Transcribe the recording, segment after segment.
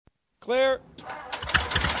Clear. You're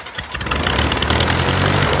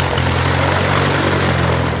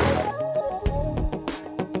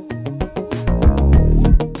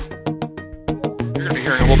going to be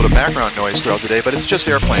hearing a little bit of background noise throughout the day, but it's just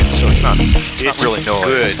airplanes, so it's not really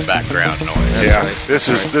noise. Good background noise. Yeah, right. this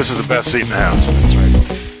is the best seat in the house. That's right.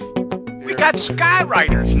 We got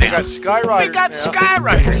skywriters now. We got skywriters. We got now.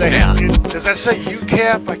 skywriters now. Does that say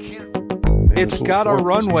UCAP? I can't. It's got a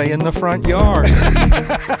runway in the front yard.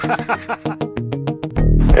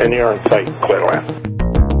 And you're on site, Clearland.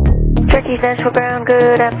 Turkey National Ground,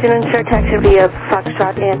 good afternoon, sir. Taxi via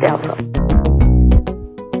Foxtrot and Alpha.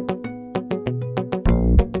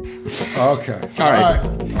 Okay. All right.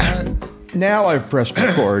 All right. Now I've pressed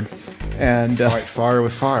record. And Fight fire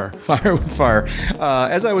with fire. fire with fire.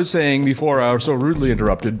 As I was saying before, I was so rudely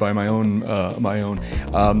interrupted by my own.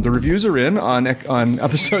 The reviews are in on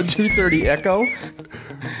episode 230 Echo.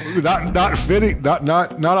 Not fitting.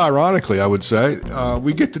 Not ironically, I would say.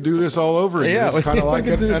 We get to do this all over again. It's kind of like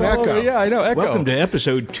an Echo. Yeah, I know. Echo. Welcome to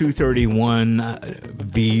episode 231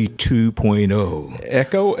 V2.0.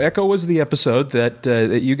 Echo was the episode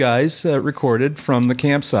that you guys recorded from the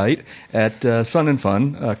campsite at Sun and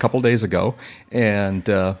Fun a couple days ago, and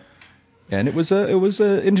it was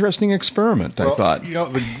a interesting experiment. I thought. You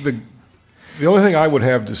know, the only thing I would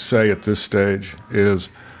have to say at this stage is,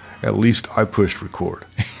 at least I pushed record.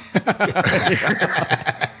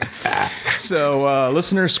 So,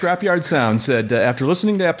 listener Scrapyard Sound said, after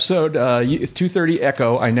listening to episode 230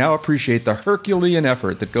 Echo, I now appreciate the Herculean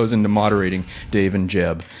effort that goes into moderating Dave and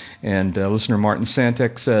Jeb. And listener Martin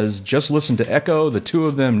Santek says, just listen to Echo. The two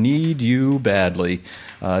of them need you badly.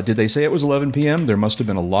 Did they say it was 11 p.m.? There must have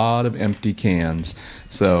been a lot of empty cans.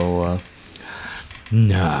 So,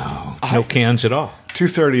 No cans at all.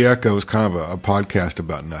 230 Echo is kind of a podcast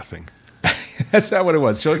about nothing. that's not what it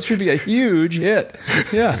was. So it should be a huge hit.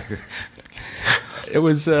 Yeah. It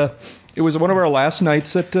was one of our last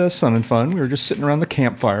nights at Sun and Fun. We were just sitting around the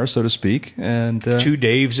campfire, so to speak, and Two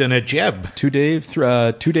Daves and a Jeb. two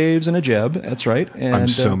Daves and a Jeb. That's right. And, I'm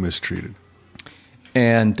so mistreated.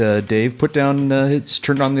 And Dave put down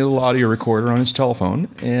turned on the little audio recorder on his telephone,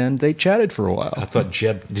 and they chatted for a while. I thought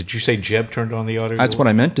Jeb. Did you say Jeb turned on the audio? That's what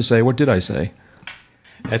I meant to say. What did I say?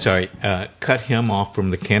 That's all right. Cut him off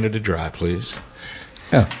from the Canada Dry, please.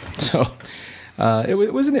 Yeah. So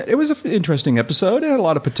it was an interesting episode. It had a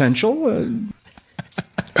lot of potential.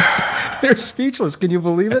 They're speechless. Can you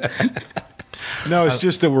believe it? No, it's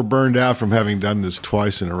just that we're burned out from having done this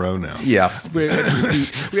twice in a row now. Yeah, we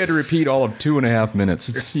had to repeat all of 2.5 minutes.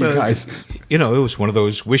 It's you guys. You know, it was one of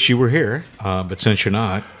those wish you were here, but since you're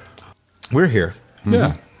not, we're here.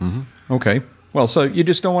 Yeah. Mm-hmm. Okay. Well, so you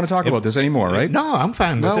just don't want to talk about this anymore, right? No, I'm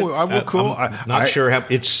fine with it. No, we're cool. I'm not sure how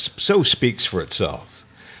it so speaks for itself.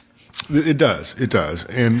 It does,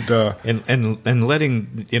 and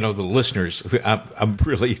letting the listeners, I'm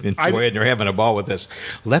really enjoying. They're having a ball with this.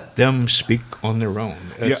 Let them speak on their own.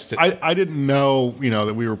 I didn't know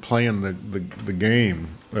that we were playing the game.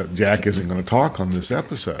 Jack isn't going to talk on this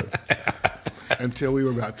episode until we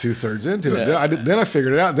were about 2/3 into it. Then I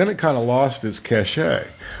figured it out. Then it kind of lost its cachet.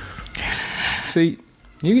 See,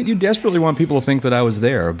 you desperately want people to think that I was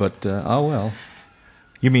there, but oh well.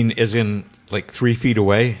 You mean as in like 3 feet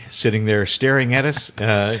away, sitting there staring at us?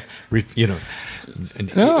 It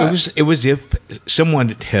was if someone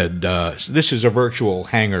had. This is a virtual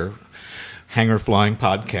hangar flying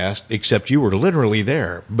podcast, except you were literally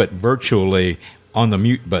there, but virtually on the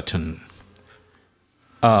mute button.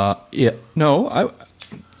 Yeah. No.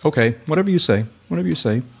 Okay. Whatever you say.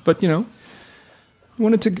 But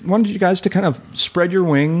wanted you guys to kind of spread your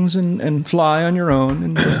wings and fly on your own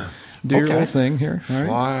and do your little thing here. All right?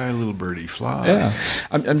 Fly, little birdie, fly. Yeah.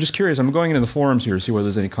 I'm just curious. I'm going into the forums here to see whether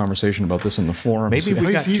there's any conversation about this in the forums. Maybe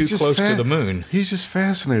we got too close to the moon. He's just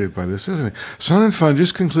fascinated by this, isn't he? Sun and Fun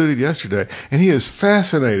just concluded yesterday, and he is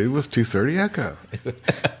fascinated with 230 Echo.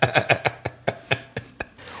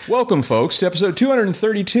 Welcome, folks, to episode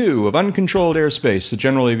 232 of Uncontrolled Airspace, the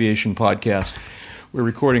General Aviation Podcast. We're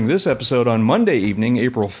recording this episode on Monday evening,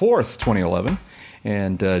 April 4th, 2011.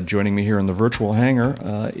 And joining me here in the virtual hangar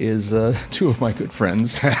is two of my good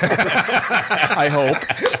friends. I hope,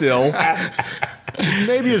 still.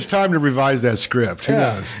 Maybe it's time to revise that script. Who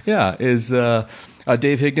knows? Yeah, is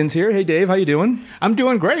Dave Higdon's here. Hey, Dave, how you doing? I'm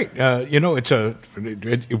doing great. We're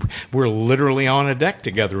literally on a deck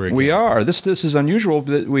together again. We are. This is unusual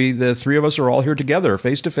that the three of us are all here together,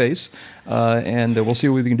 face to face, and we'll see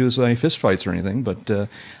what we can do without any fist fights or anything. But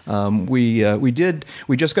we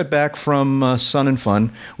just got back from Sun and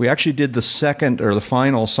Fun. We actually did the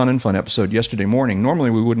final Sun and Fun episode yesterday morning.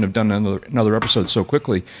 Normally we wouldn't have done another episode so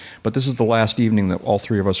quickly, but this is the last evening that all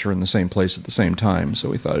three of us are in the same place at the same time. So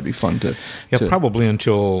we thought it'd be fun to probably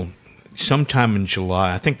until sometime in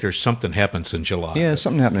July. I think there's something happens in July. Yeah,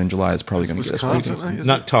 something happening in July is probably going to get us. Wisconsin,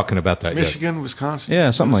 not talking about that Michigan, yet. Wisconsin.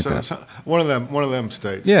 Yeah, something like that. One of them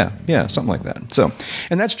states. Yeah, something like that. So,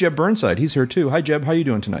 and that's Jeb Burnside. He's here too. Hi, Jeb. How you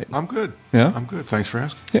doing tonight? I'm good. Yeah? I'm good. Thanks for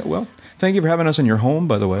asking. Yeah, well, thank you for having us in your home,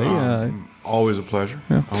 by the way. Always a pleasure.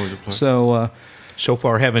 Yeah. Always a pleasure. So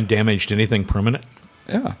far, haven't damaged anything permanent.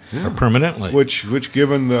 Yeah. Or permanently. Which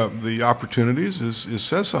given the opportunities,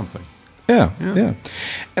 says something. Yeah.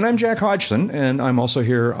 And I'm Jack Hodgson, and I'm also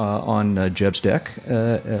here on Jeb's deck,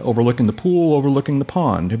 overlooking the pool, overlooking the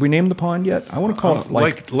pond. Have we named the pond yet? I want to call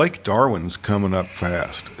it Lake Darwin's coming up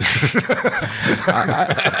fast.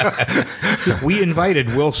 We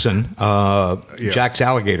invited Wilson, Jack's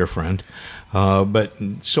alligator friend, but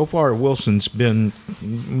so far Wilson's been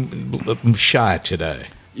shy today.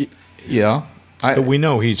 Yeah. But we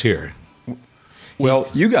know he's here. Well,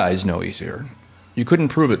 you guys know he's here. You couldn't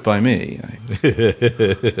prove it by me.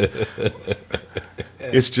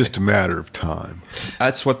 It's just a matter of time.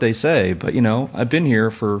 That's what they say. But, I've been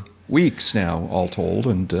here for weeks now, all told.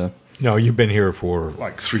 And no, you've been here for...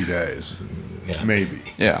 like 3 days, maybe.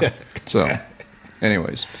 Yeah. So,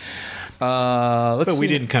 anyways. Let's see. We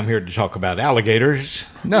didn't come here to talk about alligators.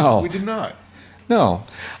 No. We did not. No.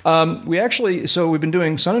 We've been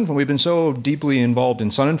doing Sun and Fun. We've been so deeply involved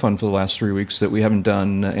in Sun and Fun for the last 3 weeks that we haven't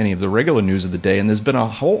done any of the regular news of the day. And there's been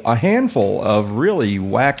a handful of really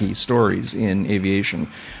wacky stories in aviation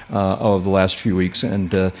of the last few weeks.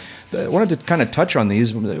 And I wanted to kind of touch on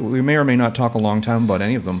these. We may or may not talk a long time about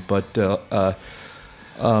any of them, but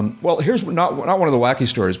here's not one of the wacky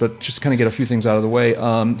stories, but just to kind of get a few things out of the way.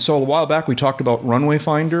 So a while back we talked about Runway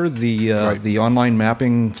Finder, the online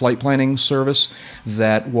mapping flight planning service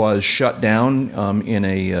that was shut down in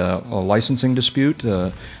a licensing dispute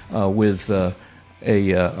with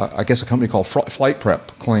I guess a company called Flight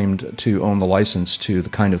Prep claimed to own the license to the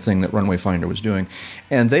kind of thing that Runway Finder was doing.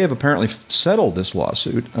 And they have apparently settled this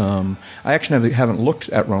lawsuit. I actually haven't looked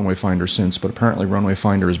at Runway Finder since, but apparently Runway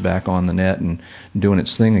Finder is back on the net and doing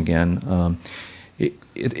its thing again.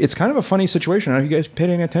 It's kind of a funny situation. Are you guys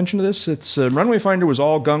paying attention to this? It's Runway Finder was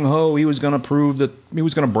all gung-ho. He was going to prove that he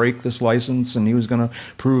was going to break this license, and he was going to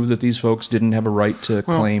prove that these folks didn't have a right to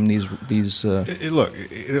claim these. Look,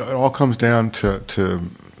 it all comes down to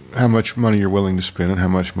how much money you're willing to spend and how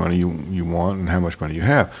much money you want and how much money you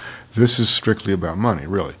have. This is strictly about money,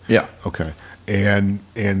 really. Yeah. Okay. And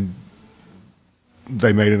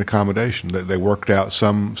they made an accommodation. They worked out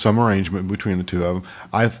some arrangement between the two of them.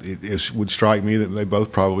 It would strike me that they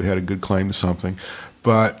both probably had a good claim to something,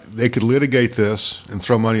 but they could litigate this and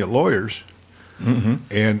throw money at lawyers,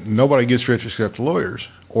 and nobody gets rich except the lawyers.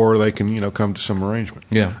 Or they can, come to some arrangement.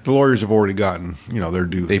 Yeah, the lawyers have already gotten, their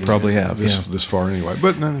due. They probably have this far anyway.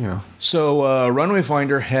 But So Runway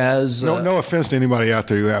Finder has no offense to anybody out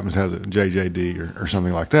there who happens to have a JJD or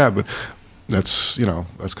something like that, but that's kind of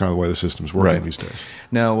the way the system's working these days.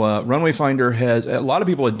 Now, Runway Finder has a lot of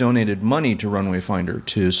people had donated money to Runway Finder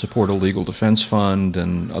to support a legal defense fund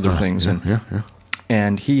and other things. Yeah.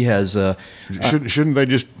 And he has shouldn't they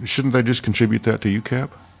just contribute that to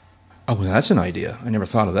UCAP? Oh, that's an idea. I never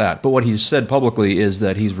thought of that. But what he's said publicly is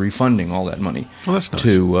that he's refunding all that money. Well, that's nice.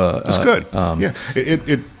 That's good.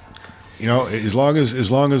 As long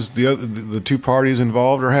as the two parties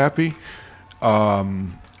involved are happy,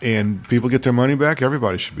 and people get their money back,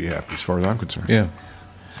 everybody should be happy, as far as I'm concerned. Yeah.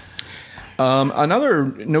 Another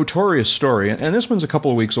notorious story, and this one's a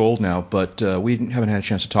couple of weeks old now, but we haven't had a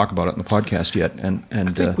chance to talk about it in the podcast yet. And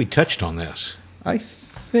I think we touched on this. I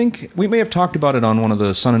think we may have talked about it on one of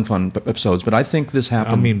the Sun and Fun episodes, but I think this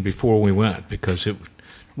happened. I mean, before we went, because it.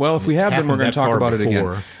 Well, if we have, then we're going to talk about it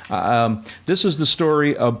again. This is the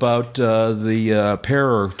story about the pair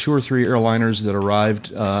or 2 or 3 airliners that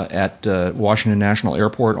arrived at Washington National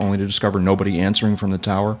Airport, only to discover nobody answering from the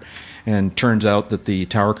tower. And turns out that the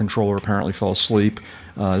tower controller apparently fell asleep.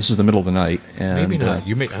 This is the middle of the night. And, maybe not.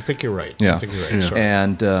 I think you're right. Yeah. I think you're right. Sorry.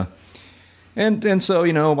 And so,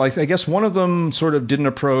 I guess one of them sort of did an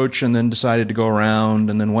approach and then decided to go around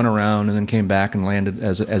and then went around and then came back and landed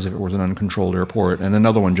as if it was an uncontrolled airport. And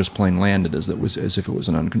another one just plain landed as if it was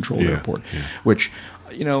an uncontrolled airport. Yeah. Which,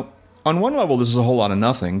 on one level, this is a whole lot of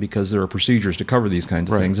nothing because there are procedures to cover these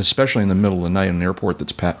kinds of things, especially in the middle of the night in an airport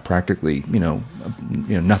that's practically,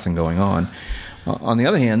 nothing going on. On the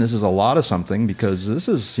other hand, this is a lot of something because this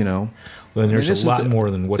is, Well, there's a lot more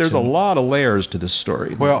than what's There's a lot of layers to this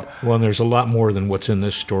story. Well, and there's a lot more than what's in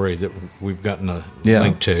this story that we've gotten a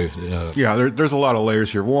link to. There's a lot of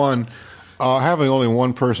layers here. One, having only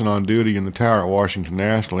one person on duty in the tower at Washington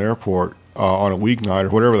National Airport on a weeknight or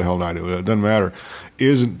whatever the hell night it was, it doesn't matter,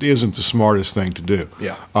 isn't the smartest thing to do.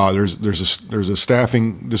 Yeah. There's a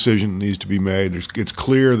staffing decision that needs to be made. It's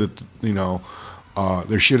clear that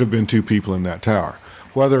there should have been two people in that tower.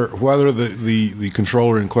 Whether the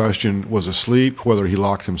controller in question was asleep, whether he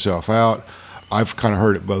locked himself out, I've kind of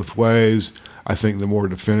heard it both ways. I think the more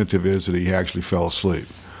definitive is that he actually fell asleep.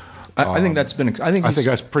 I think that's been. I think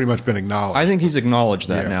that's pretty much been acknowledged. I think he's acknowledged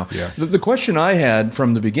that now. Yeah. The question I had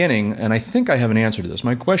from the beginning, and I think I have an answer to this.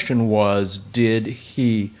 My question was: Did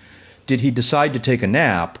he decide to take a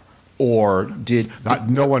nap, or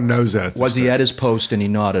no one knows that? Was he at his post and he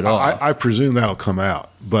nodded off? I presume that'll come out,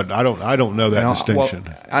 but I don't know that distinction.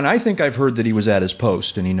 Well, and I think I've heard that he was at his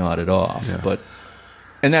post and he nodded off,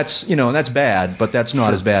 and that's that's bad, but that's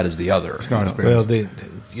not as bad as the other. It's not as bad.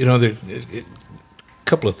 Well,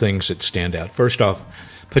 couple of things that stand out. First off,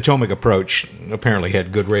 Potomac Approach apparently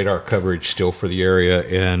had good radar coverage still for the area,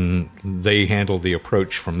 and they handled the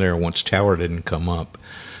approach from there once tower didn't come up.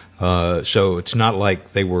 So it's not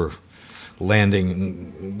like they were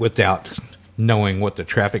landing without knowing what the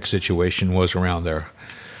traffic situation was around there.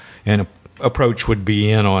 And approach would be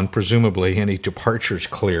in on presumably any departures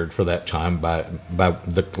cleared for that time by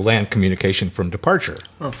the land communication from departure,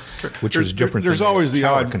 which was different. There's always the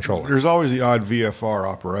odd controller. There's always the odd VFR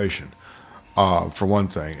operation, for one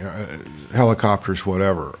thing, helicopters,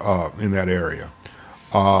 whatever, in that area.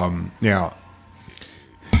 Now,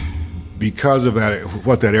 because of that,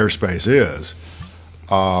 what that airspace is,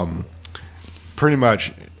 pretty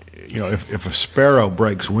much, if a sparrow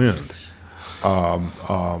breaks wind,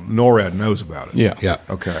 NORAD knows about it. Yeah.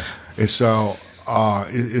 Okay. And so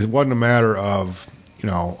it wasn't a matter of,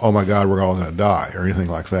 oh my God, we're all going to die or anything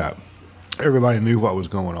like that. Everybody knew what was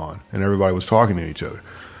going on, and everybody was talking to each other.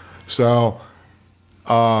 So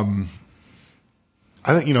I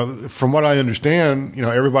think, from what I understand,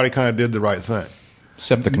 everybody kind of did the right thing.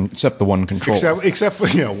 Except the one controller. Except for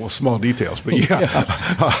small details, but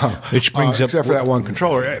Which brings up except for that one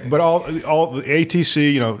controller. But all the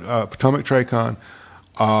ATC, Potomac Tracon,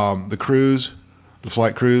 the crews, the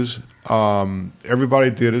flight crews, everybody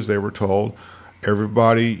did as they were told.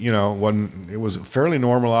 Everybody, it was a fairly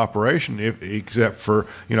normal operation, except for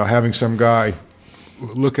having some guy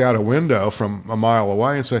look out a window from a mile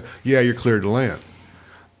away and say, "Yeah, you're cleared to land."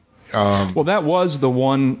 Well, that was the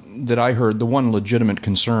one that I heard, the one legitimate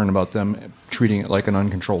concern about them treating it like an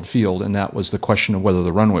uncontrolled field, and that was the question of whether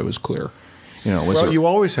the runway was clear. You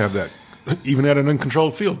always have that, even at an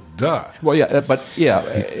uncontrolled field. Duh. Well,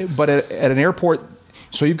 but at an airport,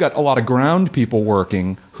 so you've got a lot of ground people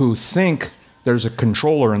working who think there's a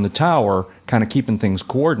controller in the tower, kind of keeping things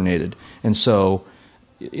coordinated, and so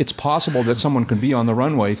it's possible that someone could be on the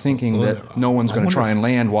runway thinking that no one's going to try and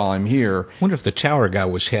land while I'm here. I wonder if the tower guy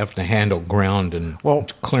was having to handle ground and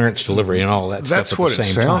clearance delivery and all that stuff at the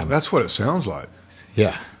same time. That's what it sounds like.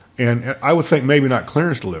 Yeah. And I would think maybe not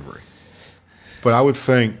clearance delivery, but I would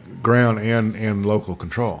think ground and local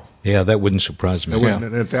control. Yeah, that wouldn't surprise me.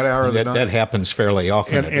 At that hour of the night. That happens fairly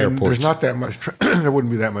often at airports. There's not that much. There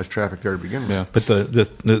wouldn't be that much traffic there to begin with. Yeah. But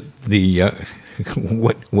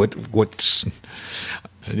what's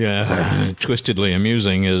twistedly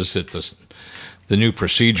amusing is that the new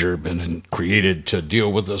procedure been created to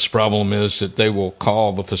deal with this problem is that they will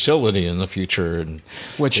call the facility in the future, and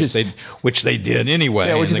which they did anyway.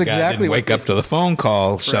 Yeah, which and is the guy exactly didn't wake up to the phone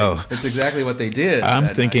call. Right. So it's exactly what they did.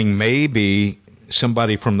 I'm thinking maybe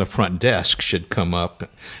somebody from the front desk should come up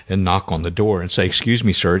and knock on the door and say, "Excuse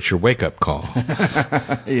me, sir, it's your wake-up call."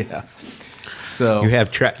 Yeah. So you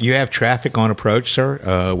have traffic on approach,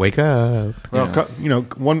 sir. Wake up. Well,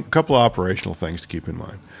 one couple of operational things to keep in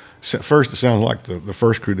mind. First, it sounds like the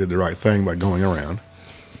first crew did the right thing by going around.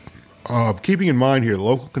 Keeping in mind here, the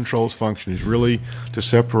local control's function is really to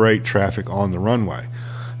separate traffic on the runway.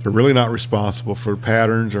 They're really not responsible for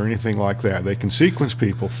patterns or anything like that. They can sequence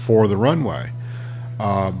people for the runway,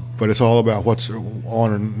 but it's all about what's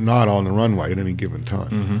on or not on the runway at any given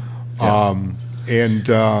time. Mm-hmm.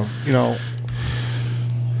 Yeah.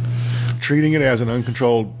 Treating it as an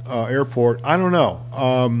uncontrolled airport, I don't know.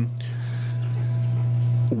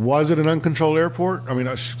 Was it an uncontrolled airport?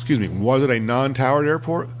 Was it a non-towered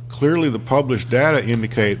airport? Clearly, the published data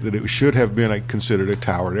indicate that it should have been considered a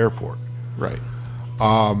towered airport. Right.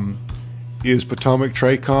 is Potomac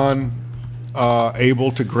Tracon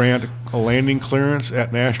able to grant a landing clearance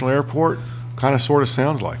at National Airport? Kind of, sort of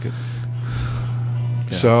sounds like it.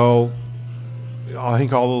 Yeah. So I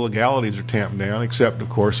think all the legalities are tamped down, except, of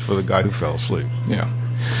course, for the guy who fell asleep. Yeah.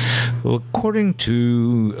 Well, according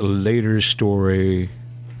to a later story,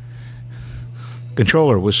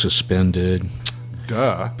 controller was suspended.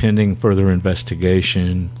 Duh. Pending further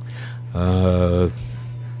investigation.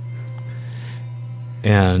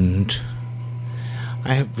 And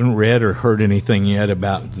I haven't read or heard anything yet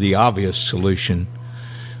about the obvious solution,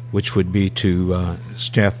 which would be to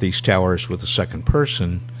staff these towers with a second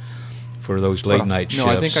person for those late-night shifts.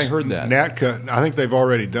 No, I think I heard that. NATCA, I think they've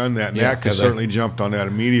already done that. Yeah, NATCA certainly jumped on that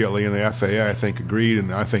immediately, and the FAA, I think, agreed,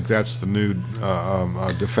 and I think that's the new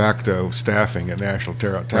de facto staffing at National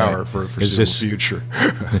Tower Right. for the future.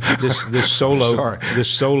 This solo, Sorry.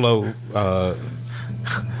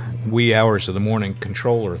 wee hours of the morning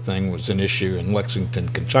controller thing was an issue in Lexington,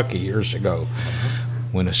 Kentucky years ago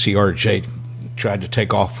when a CRJ tried to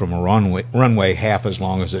take off from a runway half as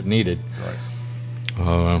long as it needed.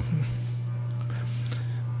 Right.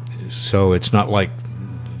 So it's not like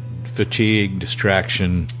fatigue,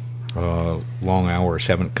 distraction, long hours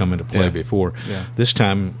haven't come into play before. Yeah. This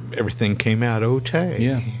time, everything came out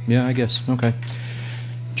okay. Yeah, I guess. Okay.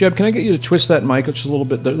 Jeb, can I get you to twist that mic just a little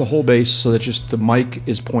bit, the whole base, so that just the mic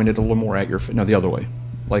is pointed a little more at your face? No, the other way.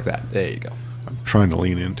 Like that. There you go. I'm trying to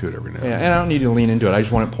lean into it every now and Yeah, then. and I don't need you to lean into it. I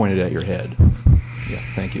just want it pointed at your head. Yeah,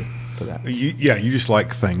 thank you for that. You just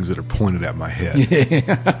like things that are pointed at my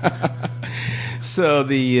head. So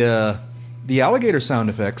the alligator sound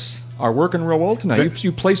effects are working real well tonight.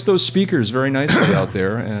 You placed those speakers very nicely out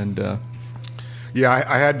there, and Yeah,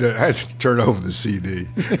 I had to turn over the CD.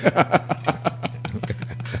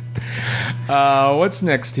 what's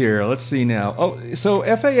next here? Let's see now. Oh, so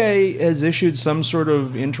FAA has issued some sort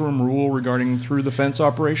of interim rule regarding through the fence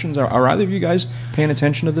operations. Are either of you guys paying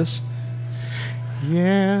attention to this?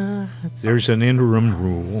 Yeah, there's an interim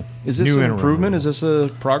rule. Is this New an interim improvement? rule. Is this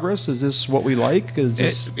a progress? Is this what we like? Is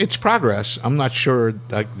this... It's progress. I'm not sure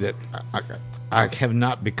that I have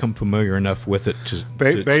not become familiar enough with it to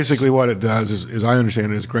Basically, what it does is I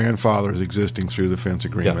understand it is grandfathers existing through the fence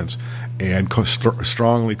agreements and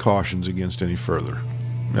strongly cautions against any further.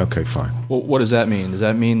 Okay, fine. Well, what does that mean? Does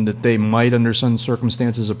that mean that they might, under some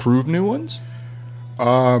circumstances, approve new ones?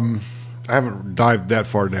 I haven't dived that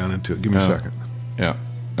far down into it. Give me a second. Yeah.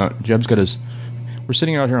 Jeb's got his... We're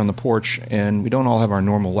sitting out here on the porch, and we don't all have our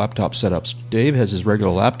normal laptop setups. Dave has his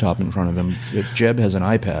regular laptop in front of him. Jeb has an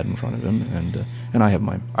iPad in front of him, and I have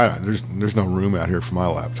mine. There's no room out here for my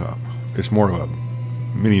laptop. It's more of a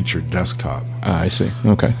miniature desktop. I see.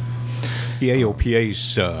 Okay. The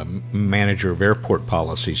AOPA's manager of airport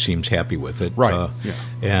policy seems happy with it. Right, yeah.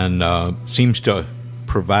 And seems to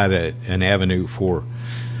provide an avenue for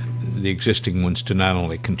the existing ones to not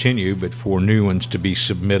only continue, but for new ones to be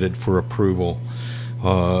submitted for approval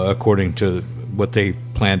according to what they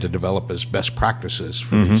plan to develop as best practices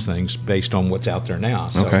for these things based on what's out there now.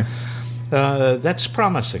 So, Okay. That's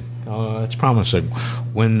promising. It's promising.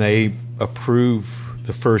 When they approve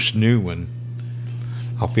the first new one,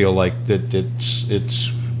 I'll feel like that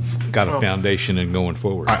it's got a foundation in going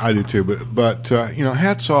forward. I do too, but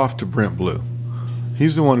hats off to Brent Blue.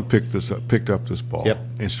 He's the one who picked up this ball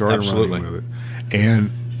and started running with it. And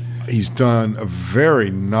he's done a very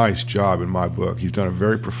nice job in my book. He's done a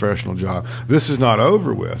very professional job. This is not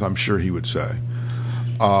over with, I'm sure he would say.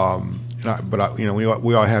 We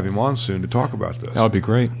ought to have him on soon to talk about this. That would be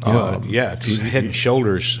great. It's head and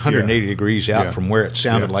shoulders 180 degrees out from where it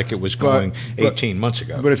sounded like it was going 18 months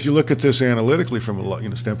ago. But if you look at this analytically from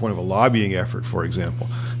a standpoint of a lobbying effort, for example,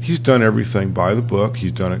 he's done everything by the book.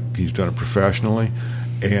 He's done it professionally,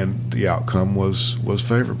 and the outcome was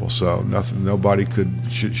favorable. So nobody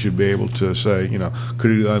should be able to say,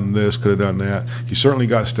 could have done this, could have done that. He certainly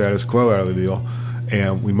got status quo out of the deal,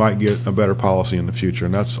 and we might get a better policy in the future,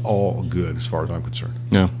 and that's all good as far as I'm concerned.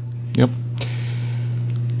 Yeah. Yep.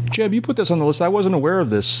 Jeb, you put this on the list. I wasn't aware of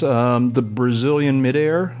this. The Brazilian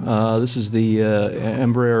Midair. This is the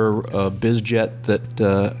Embraer BizJet that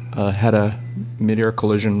had a midair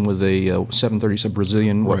collision with a 737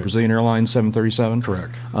 Brazilian Airlines 737.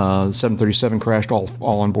 Correct. The 737 crashed. All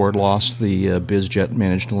on board lost. The BizJet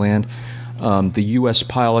managed to land. The U.S.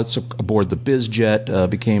 pilots aboard the BizJet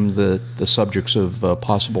became the subjects of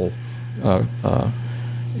possible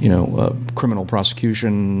criminal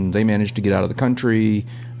prosecution. They managed to get out of the country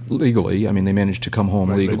legally. I mean, they managed to come home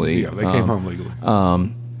legally. They came home legally.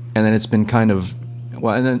 And then it's been kind of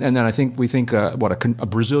and then I think a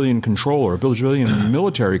Brazilian controller, a Brazilian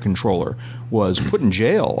military controller, was put in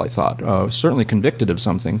jail. I thought certainly convicted of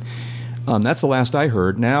something. That's the last I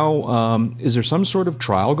heard. Now, is there some sort of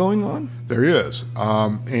trial going on? There is,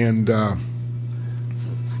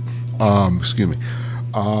 excuse me.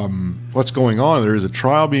 What's going on? There is a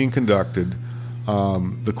trial being conducted.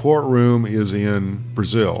 The courtroom is in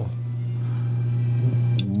Brazil.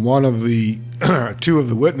 One of the two of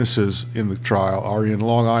the witnesses in the trial are in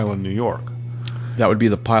Long Island, New York. That would be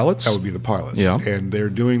the pilots? That would be the pilots. Yeah. And they're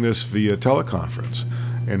doing this via teleconference.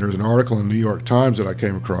 And there's an article in the New York Times that I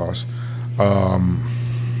came across,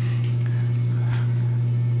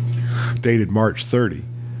 dated March 30,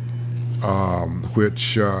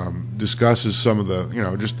 which discusses some of the,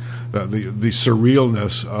 just the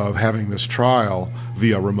surrealness of having this trial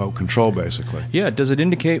via remote control, basically. Yeah. Does it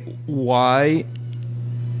indicate why?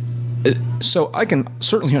 So I can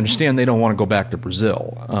certainly understand they don't want to go back to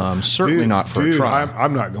Brazil. Certainly not for a trial.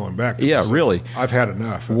 I'm not going back to Brazil. Really. I've had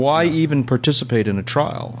enough. Why even participate in a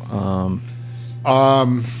trial?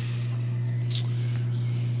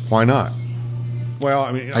 Why not? Well,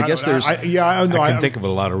 I mean, I guess there's. I can think of a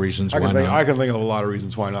lot of reasons why not. I can think of a lot of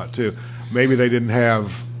reasons why not too. Maybe they didn't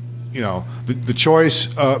have, the choice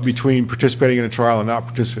between participating in a trial and not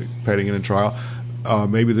participating in a trial.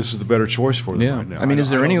 Maybe this is the better choice for them right now. I mean, is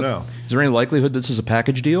there any likelihood this is a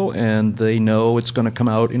package deal and they know it's going to come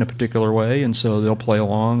out in a particular way, and so they'll play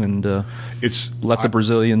along and let the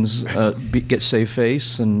Brazilians get save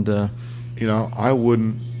face and. I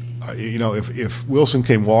wouldn't. If Wilson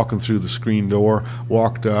came walking through the screen door,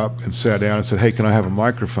 walked up and sat down and said, "Hey, can I have a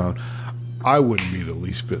microphone?" I wouldn't be the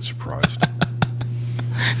least bit surprised.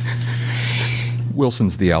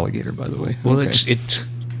 Wilson's the alligator, by the way. Well, it's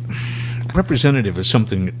representative of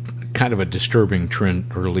something, kind of a disturbing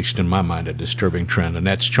trend, or at least in my mind, a disturbing trend, and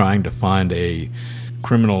that's trying to find a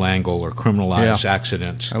criminal angle or criminalize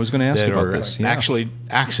accidents. I was going to ask you about this. Yeah. Actually,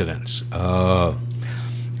 accidents,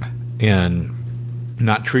 and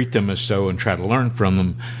not treat them as so and try to learn from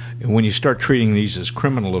them. And when you start treating these as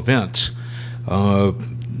criminal events,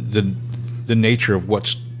 the nature of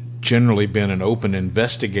what's generally been an open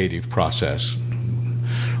investigative process,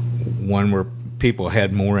 one where people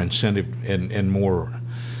had more incentive and more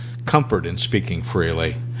comfort in speaking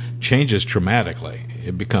freely, changes dramatically.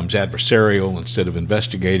 It becomes adversarial instead of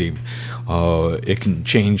investigative. It can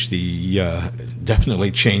definitely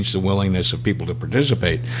change the willingness of people to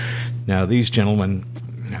participate. Now, these gentlemen,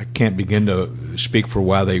 I can't begin to speak for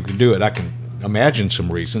why they could do it. I can imagine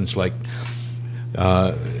some reasons, like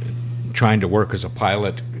trying to work as a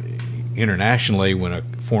pilot internationally when a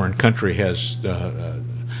foreign country has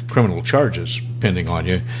criminal charges pending on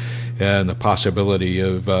you, and the possibility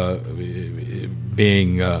of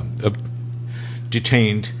being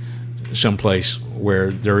detained someplace where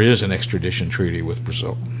there is an extradition treaty with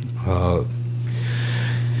Brazil.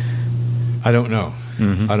 I don't know.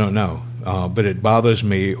 Mm-hmm. I don't know. But it bothers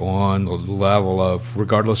me on the level of,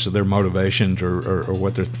 regardless of their motivations or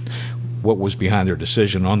what was behind their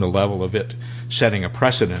decision, on the level of it setting a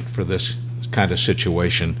precedent for this kind of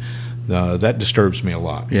situation, that disturbs me a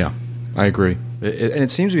lot. Yeah, I agree. And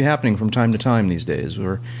it seems to be happening from time to time these days,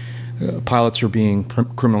 where pilots are being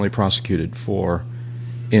criminally prosecuted for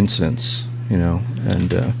incidents,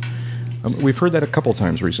 and we've heard that a couple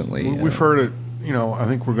times recently. We've heard it. I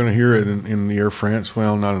think we're going to hear it in the Air France.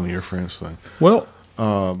 Well, not in the Air France thing. Well,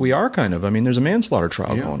 we are kind of. I mean, there's a manslaughter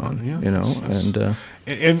trial going on. Yeah,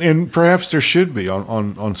 and perhaps there should be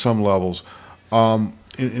on some levels.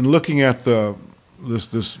 In looking at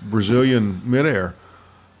this Brazilian midair,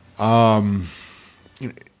 the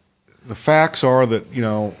facts are that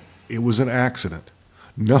it was an accident.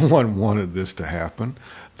 No one wanted this to happen.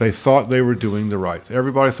 They thought they were doing the right.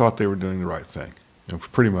 Everybody thought they were doing the right thing,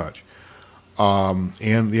 pretty much.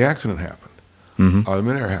 And the accident happened. Mm-hmm. The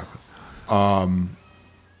midair happened.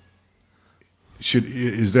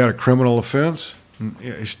 Is that a criminal offense?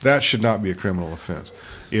 That should not be a criminal offense.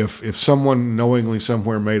 If someone knowingly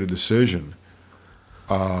somewhere made a decision,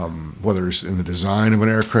 whether it's in the design of an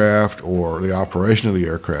aircraft or the operation of the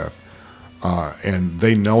aircraft, and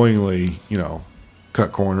they knowingly,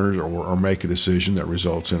 cut corners or make a decision that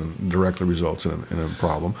directly results in a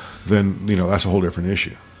problem, then that's a whole different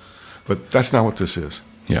issue. But that's not what this is.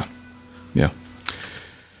 Yeah.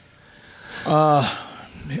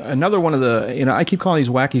 Another one of the, I keep calling these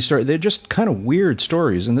wacky stories. They're just kind of weird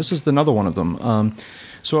stories, and this is another one of them.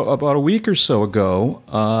 So about a week or so ago,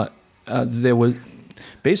 there was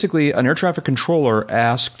basically an air traffic controller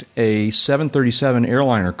asked a 737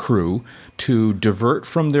 airliner crew to divert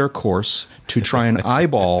from their course to try and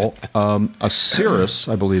eyeball a Cirrus,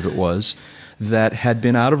 I believe it was, that had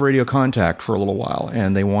been out of radio contact for a little while,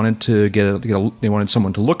 and they wanted to they wanted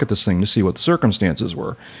someone to look at this thing to see what the circumstances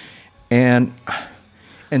were. And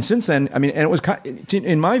And since then, I mean, and it was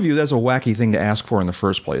in my view, that's a wacky thing to ask for in the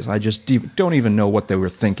first place. I just don't even know what they were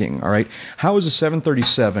thinking. All right, how is a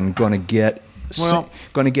 737 going to get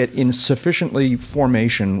in sufficiently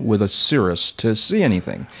formation with a Cirrus to see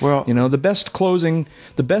anything? Well, the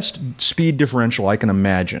best speed differential I can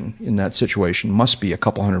imagine in that situation must be a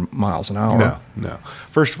couple hundred miles an hour. No.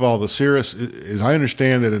 First of all, the Cirrus, as I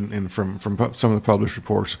understand it, from some of the published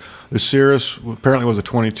reports, the Cirrus apparently was a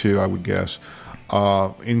 22, I would guess,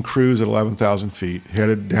 in cruise at 11,000 feet,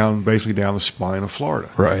 headed basically down the spine of Florida.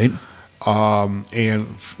 Right.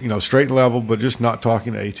 And straight and level, but just not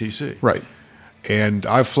talking to ATC. Right. And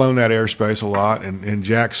I've flown that airspace a lot, and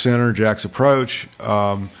Jack's approach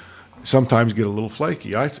sometimes get a little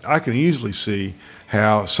flaky. I can easily see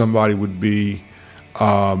how somebody would be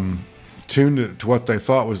tuned to what they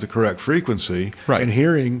thought was the correct frequency, right, and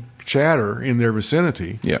hearing chatter in their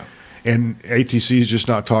vicinity. Yeah. And ATC is just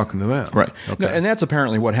not talking to them. Right. Okay. No, and that's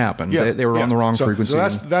apparently what happened. Yeah, they were on the wrong frequency. So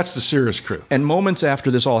that's the Cirrus crew. And moments after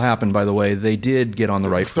this all happened, by the way, they did get on the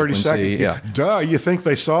right 30 frequency. seconds. Yeah. Duh, you think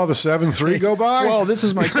they saw the 7.3 go by? Well, this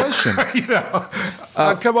is my question.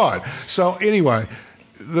 Come on. So anyway,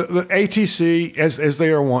 the ATC, as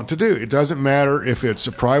they are wont to do, it doesn't matter if it's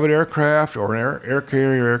a private aircraft or an air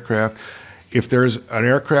carrier aircraft. If there's an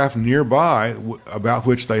aircraft nearby about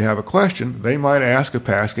which they have a question, they might ask a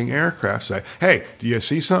passing aircraft, say, hey, do you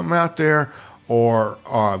see something out there? Or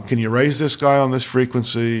can you raise this guy on this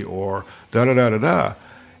frequency? Or da-da-da-da-da.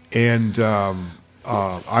 And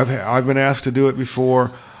I've been asked to do it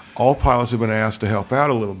before. All pilots have been asked to help out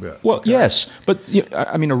a little bit. Well, okay? Yes, but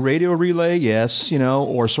I mean, a radio relay, yes,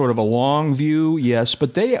 or sort of a long view, yes.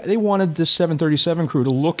 But they wanted this 737 crew to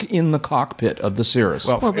look in the cockpit of the Cirrus.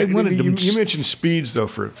 Well, they wanted you mentioned speeds though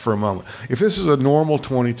for a moment. If this is a normal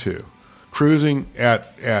 22 cruising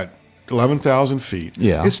at 11,000 feet,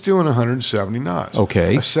 yeah, it's doing 170 knots.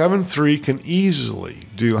 Okay. A 7.3 can easily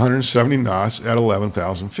do 170 knots at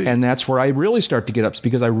 11,000 feet. And that's where I really start to get up,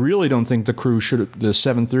 because I really don't think the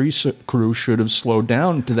 7.3 crew should have slowed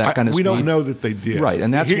down to that kind of speed. We don't know that they did. Right,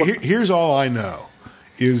 and that's here's all I know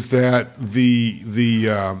is that the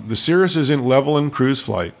Cirrus is in level in cruise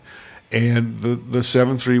flight, and the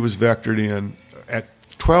 7.3 was vectored in at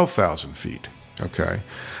 12,000 feet. Okay.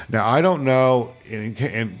 Now, I don't know,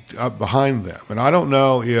 and up behind them, and I don't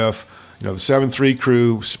know if the 7.3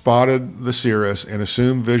 crew spotted the Cirrus and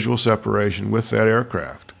assumed visual separation with that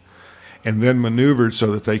aircraft and then maneuvered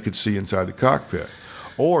so that they could see inside the cockpit,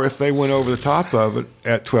 or if they went over the top of it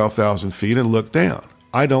at 12,000 feet and looked down.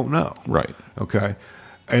 I don't know. Right. Okay.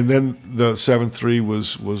 And then the 7.3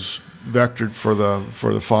 was vectored for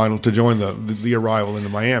the final to join the arrival into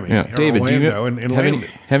Miami. Yeah. David, do you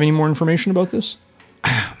have any more information about this?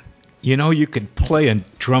 You could play a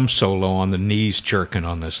drum solo on the knees jerking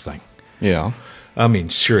on this thing. Yeah. I mean,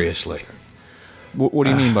 seriously. What do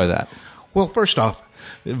you mean by that? Well, first off,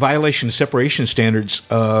 violation of separation standards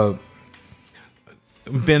been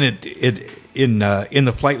in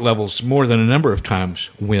the flight levels more than a number of times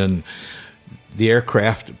when the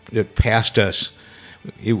aircraft that passed us,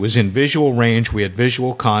 it was in visual range, we had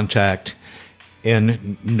visual contact,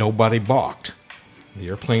 and nobody balked. The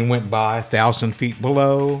airplane went by 1,000 feet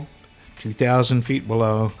below, 2,000 feet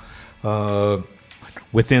below,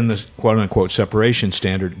 within the quote-unquote separation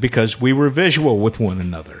standard, because we were visual with one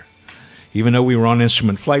another. Even though we were on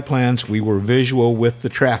instrument flight plans, we were visual with the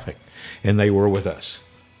traffic, and they were with us.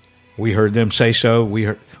 We heard them say so.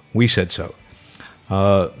 We said so.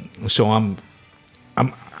 So I'm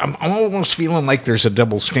almost feeling like there's a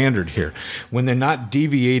double standard here when they're not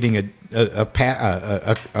deviating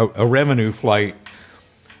a revenue flight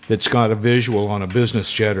that's got a visual on a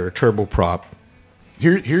business jet or a turboprop.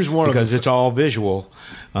 Here's one because it's all visual,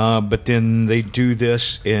 but then they do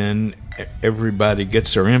this and everybody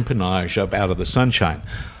gets their empennage up out of the sunshine.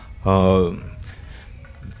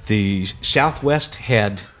 The Southwest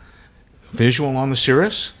had visual on the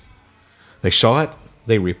Cirrus. They saw it,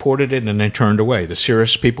 they reported it, and then turned away. The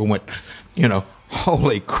Cirrus people went,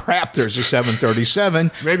 holy crap, there's a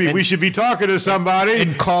 737. Maybe we should be talking to somebody.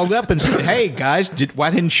 And called up and said, hey, guys, why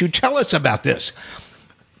didn't you tell us about this?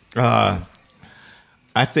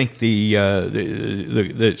 I think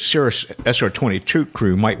the Cirrus SR-22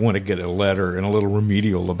 crew might want to get a letter and a little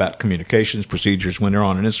remedial about communications procedures when they're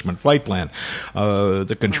on an instrument flight plan.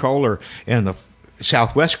 The controller and the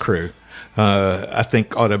Southwest crew, I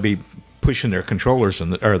think, ought to be pushing their controllers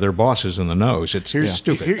or their bosses in the nose. It's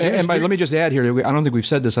stupid. Let me just add here, I don't think we've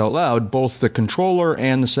said this out loud, both the controller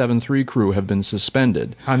and the 7.3 crew have been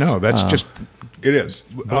suspended. I know, that's just it is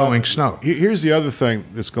blowing snow. Here's the other thing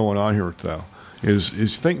that's going on here, though,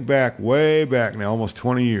 is think way back now, almost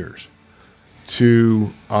 20 years,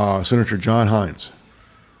 to Senator John Hines.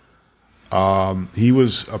 He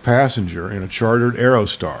was a passenger in a chartered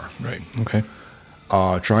Aerostar. Right. Okay.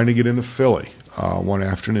 Trying to get into Philly one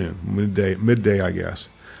afternoon, midday, I guess.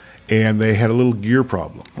 And they had a little gear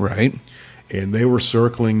problem. Right. And they were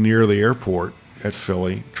circling near the airport at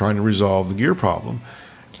Philly trying to resolve the gear problem.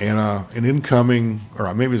 And an incoming,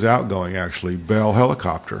 or maybe it was outgoing actually, Bell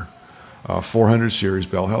helicopter, 400 series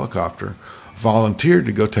Bell helicopter, volunteered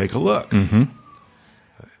to go take a look. Mm-hmm.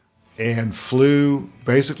 And flew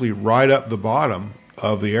basically right up the bottom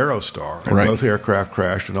of the Aerostar, and Right. both aircraft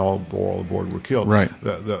crashed, and all aboard were killed. Right.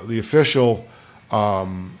 The official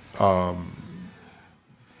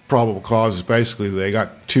probable cause is basically they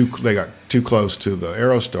got too close to the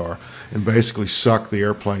Aerostar and basically sucked the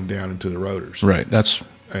airplane down into the rotors. Right. That's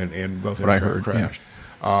And both what I aircraft heard, yeah. crashed.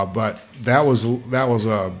 But that was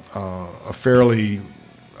a fairly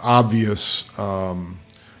obvious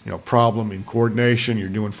problem in coordination. You're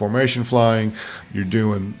doing formation flying. You're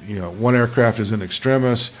doing one aircraft is in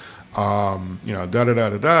extremis. And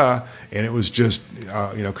it was just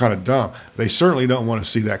kind of dumb. They certainly don't want to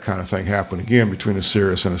see that kind of thing happen again between a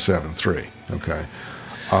Cirrus and a 7-3. Okay,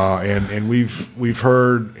 and we've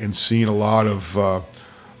heard and seen a lot of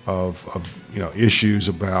issues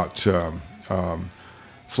about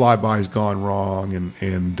flybys gone wrong,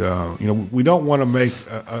 and we don't want to make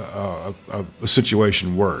a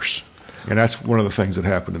situation worse, and that's one of the things that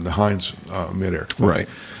happened in the Hines midair. right.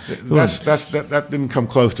 That didn't come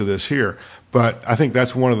close to this here, but I think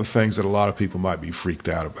that's one of the things that a lot of people might be freaked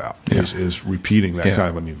out about is repeating that kind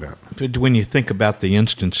of an event. When you think about the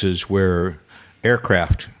instances where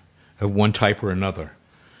aircraft of one type or another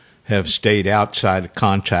have stayed outside of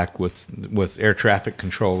contact with air traffic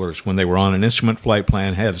controllers when they were on an instrument flight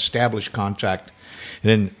plan, had established contact, and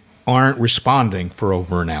then aren't responding for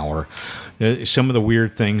over an hour. Some of the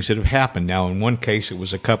weird things that have happened. Now, in one case, it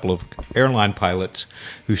was a couple of airline pilots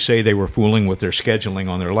who say they were fooling with their scheduling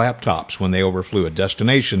on their laptops when they overflew a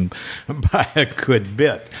destination by a good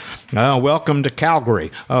bit. Welcome to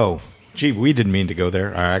Calgary. Oh, gee, we didn't mean to go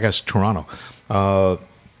there. I guess Toronto.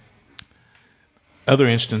 Other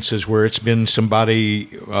instances where it's been somebody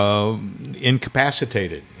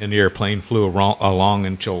incapacitated and the airplane flew along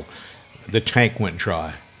until the tank went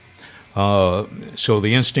dry. So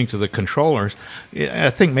the instinct of the controllers, I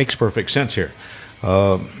think, makes perfect sense here.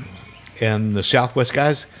 And the Southwest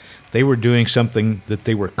guys, they were doing something that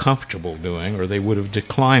they were comfortable doing, or they would have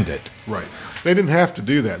declined it. Right. They didn't have to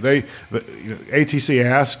do that. ATC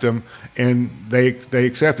asked them, and they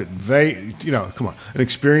accepted. Come on, an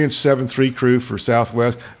experienced 7-3 crew for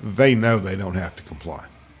Southwest, they know they don't have to comply.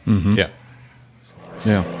 Mm-hmm. Yeah.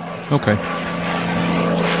 Yeah. Okay.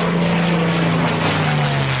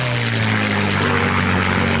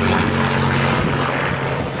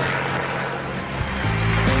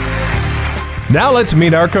 Now let's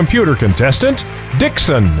meet our computer contestant,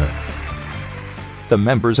 Dixon. The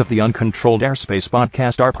members of the Uncontrolled Airspace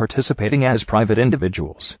podcast are participating as private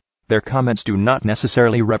individuals. Their comments do not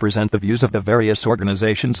necessarily represent the views of the various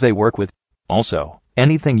organizations they work with. Also,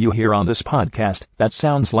 anything you hear on this podcast that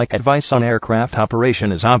sounds like advice on aircraft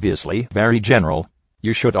operation is obviously very general.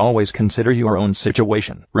 You should always consider your own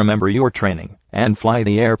situation, remember your training, and fly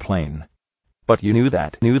the airplane. But you knew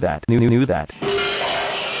that.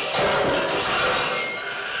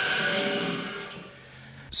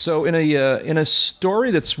 So in a story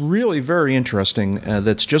that's really very interesting,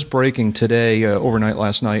 that's just breaking today, overnight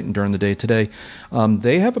last night and during the day today,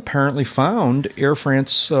 they have apparently found Air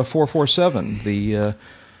France 447, the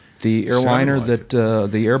airliner that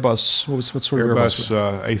the Airbus, what sort of Airbus?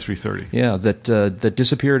 A330. Yeah, that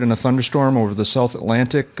disappeared in a thunderstorm over the South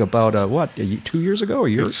Atlantic about 2 years ago, a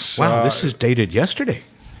year. Wow, this is dated yesterday.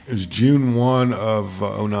 It was June 1 of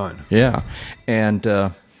 2009. Yeah,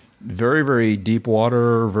 and. Very, very deep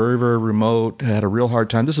water, very, very remote. Had a real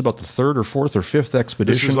hard time. This is about the third or fourth or fifth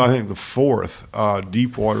expedition. This is, I think, the fourth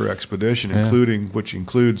deep water expedition, which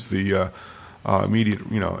includes the immediate,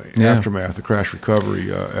 aftermath, the crash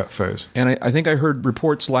recovery phase. And I think I heard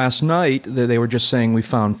reports last night that they were just saying we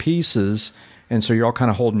found pieces, and so you're all kind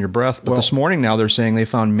of holding your breath. But this morning now they're saying they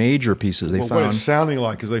found major pieces. What it's sounding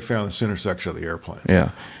like is they found the center section of the airplane.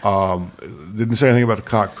 Yeah. Didn't say anything about the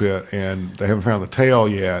cockpit, and they haven't found the tail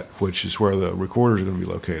yet, which is where the recorders are going to be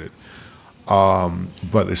located.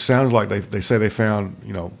 But it sounds like they say they found,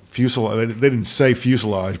 fuselage. They didn't say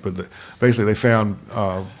fuselage, but basically they found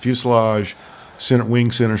fuselage,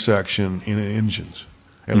 wing center section in engines,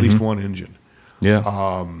 at least one engine.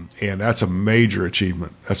 Yeah. And that's a major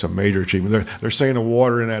achievement. They're saying the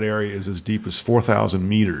water in that area is as deep as 4,000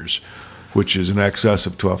 meters, which is in excess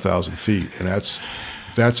of 12,000 feet. And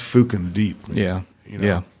that's fucking deep. Yeah. You know?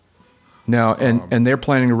 Yeah. Now, and they're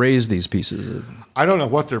planning to raise these pieces. I don't know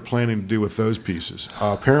what they're planning to do with those pieces.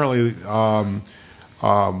 Apparently,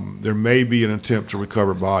 there may be an attempt to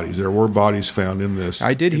recover bodies. There were bodies found in this.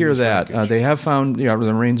 I did hear that. wreckage. They have found the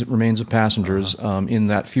remains of passengers in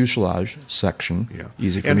that fuselage section. Yeah.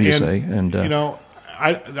 Easy for me to say. And you know,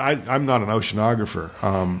 I'm not an oceanographer,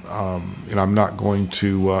 and I'm not going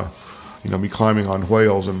to, be climbing on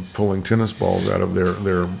whales and pulling tennis balls out of their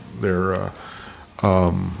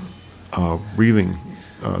breathing,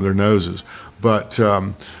 their noses. But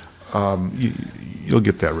you'll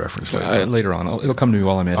get that reference later. Later on. It'll come to me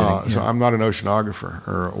while I'm editing. So I'm not an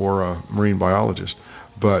oceanographer or a marine biologist,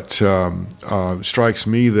 but strikes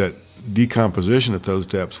me that decomposition at those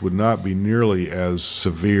depths would not be nearly as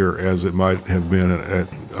severe as it might have been at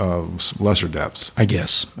lesser depths. I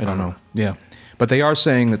guess. I don't know. Yeah. But they are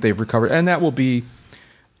saying that they've recovered, and that will be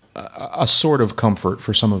a sort of comfort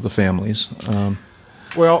for some of the families.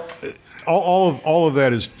 Well, all of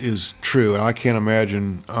that is true, and I can't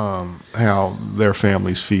imagine how their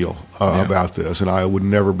families feel about this, and I would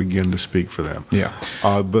never begin to speak for them. Yeah.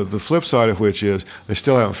 But the flip side of which is they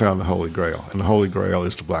still haven't found the Holy Grail, and the Holy Grail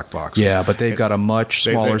is the black box. Yeah, but they've got a much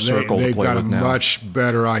smaller circle to play with now. They've got a much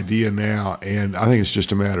better idea now, and I think it's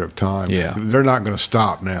just a matter of time. Yeah. They're not going to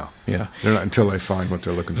stop now. Yeah. They're not until they find what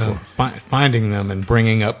they're looking for. Finding them and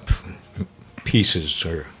bringing up pieces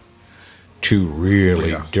are two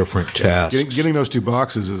really different tasks. Getting those two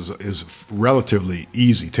boxes is a relatively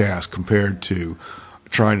easy task compared to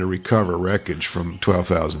trying to recover wreckage from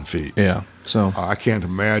 12,000 feet. Yeah. So I can't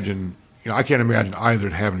imagine. I can't imagine either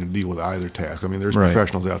having to deal with either task. I mean, there's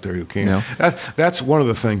professionals out there who can. Yeah. That's one of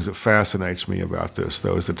the things that fascinates me about this,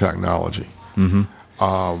 though, is the technology. Mm-hmm.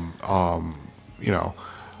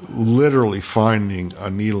 Literally finding a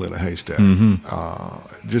needle in a haystack. Mm-hmm.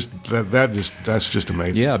 That's just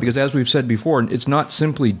amazing. Yeah, because as we've said before, it's not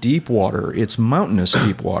simply deep water; it's mountainous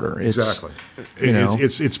deep water. Exactly.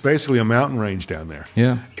 It's basically a mountain range down there.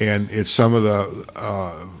 Yeah, and it's some of the,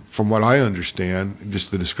 from what I understand, just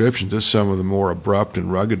the descriptions, it's some of the more abrupt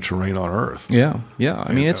and rugged terrain on Earth. Yeah.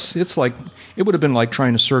 I mean, it's like it would have been like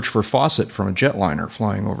trying to search for Fawcett from a jetliner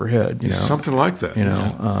flying overhead. Something like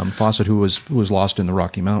that. Fawcett, who was lost in the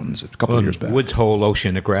Rocky Mountains a couple of years back. Woods Hole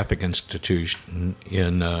Oceanographic Institution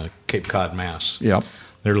in Cape Cod, Mass. Yep.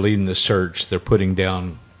 They're leading the search. They're putting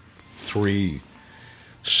down 3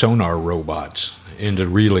 sonar robots into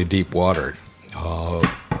really deep water.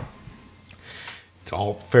 It's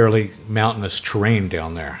all fairly mountainous terrain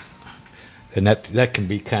down there, and that can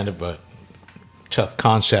be kind of a tough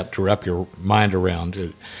concept to wrap your mind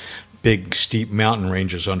around. Big, steep mountain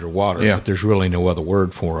ranges underwater, but there's really no other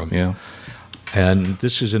word for them. Yeah. And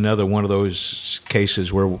this is another one of those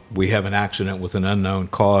cases where we have an accident with an unknown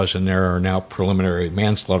cause, and there are now preliminary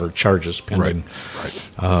manslaughter charges pending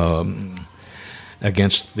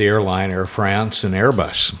against the airline Air France and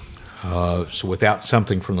Airbus. So without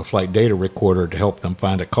something from the flight data recorder to help them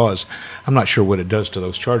find a cause, I'm not sure what it does to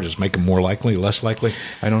those charges. Make them more likely, less likely?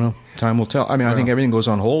 I don't know. Time will tell. I mean, I think everything goes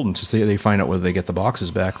on hold until they find out whether they get the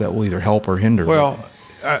boxes back. That will either help or hinder. Well,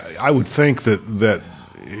 I would think that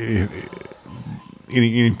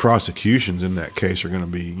any prosecutions in that case are going to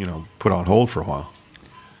be put on hold for a while.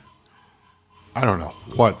 I don't know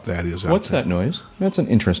what that is. What's that noise? That's an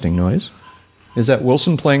interesting noise. Is that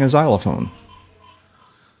Wilson playing a xylophone?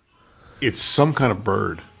 It's some kind of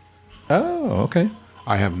bird. Oh, okay.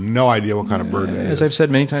 I have no idea what kind of bird that is. As I've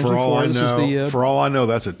said many times before, for all I know,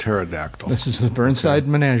 that's a pterodactyl. This is the Burnside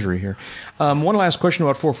menagerie here. One last question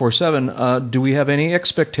about 447. Do we have any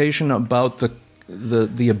expectation about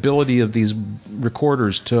the ability of these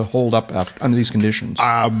recorders to hold up under these conditions?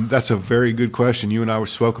 That's a very good question. You and I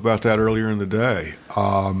spoke about that earlier in the day.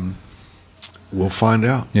 We'll find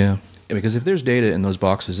out. Yeah. Because if there's data in those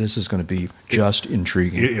boxes, this is going to be just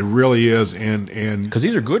intriguing. It really is, and because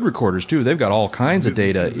these are good recorders too. They've got all kinds of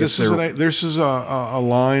data. This is a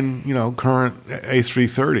line, current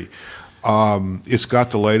A330. It's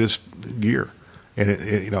got the latest gear,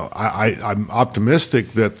 and I'm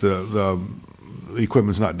optimistic that the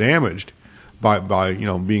equipment's not damaged by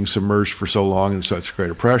being submerged for so long in such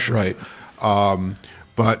greater pressure. Right.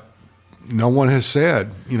 But no one has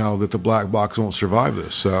said that the black box won't survive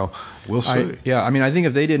this. So. We'll see. I mean, I think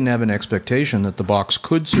if they didn't have an expectation that the box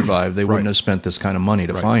could survive, they wouldn't have spent this kind of money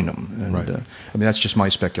to find them. And, I mean, that's just my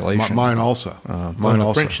speculation. Mine also.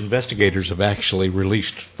 French investigators have actually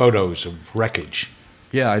released photos of wreckage.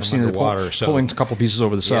 Yeah, I've seen it pulling a couple pieces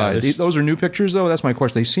over the side. Those are new pictures, though? That's my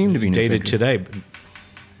question. They seem to be new dated pictures. Today.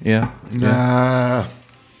 Yeah.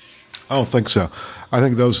 I don't think so. I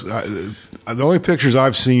think those the only pictures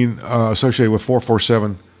I've seen associated with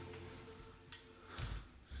 447.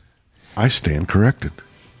 I stand corrected.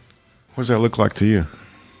 What does that look like to you?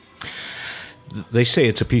 They say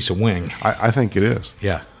it's a piece of wing. I think it is.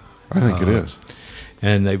 Yeah. I think it is.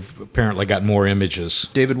 And they've apparently got more images.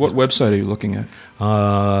 David, what website are you looking at?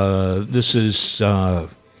 This is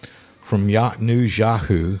from News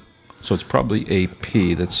Yahoo. So it's probably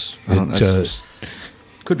AP. That's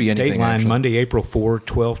could be anything. Dateline actually. Monday, April 4,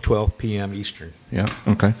 12 p.m. Eastern. Yeah.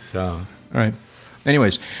 Okay. So, all right.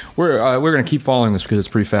 Anyways, we're going to keep following this because it's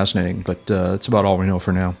pretty fascinating, but it's about all we know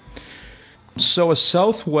for now. So a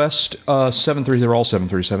Southwest 737, they're all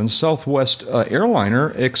 737s, Southwest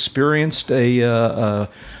airliner experienced a, I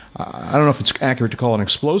don't know if it's accurate to call it an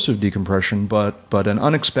explosive decompression, but an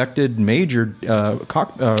unexpected major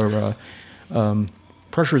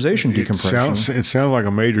pressurization decompression. It sounds like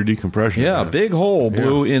a major decompression. Yeah, a big hole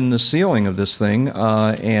blew in the ceiling of this thing,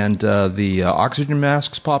 and the oxygen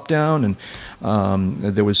masks popped down, and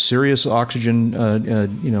there was serious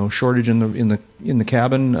oxygen, shortage in the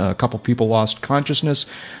cabin. A couple people lost consciousness.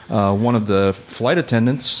 One of the flight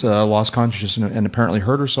attendants lost consciousness and apparently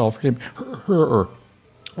hurt herself,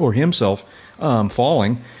 or himself,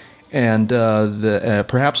 falling. And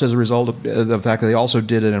perhaps as a result of the fact that they also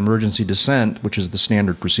did an emergency descent, which is the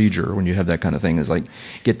standard procedure when you have that kind of thing, is like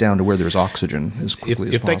get down to where there's oxygen as quickly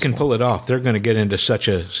as possible. If they can pull it off, they're going to get into such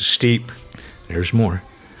a steep. There's more.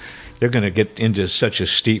 They're going to get into such a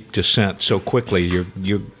steep descent so quickly.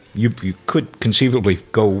 You could conceivably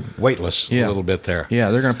go weightless a little bit there.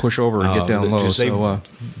 Yeah, they're going to push over and get down low.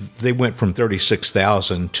 They went from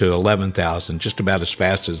 36,000 to 11,000 just about as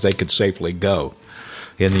fast as they could safely go.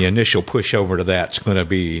 And the initial push over to that's going to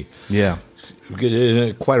be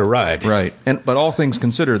quite a ride. Right. But all things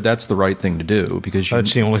considered, that's the right thing to do because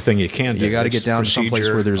that's the only thing you can do. You got to get down to some place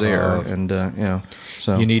where there's air, and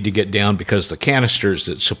so you need to get down because the canisters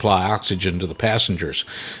that supply oxygen to the passengers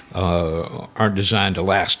aren't designed to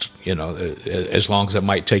last, as long as it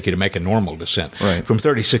might take you to make a normal descent. Right. From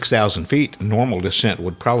 36,000 feet, a normal descent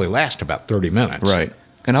would probably last about 30 minutes. Right.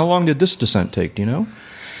 And how long did this descent take? Do you know?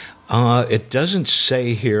 It doesn't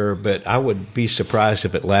say here, but I would be surprised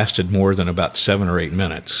if it lasted more than about 7 or 8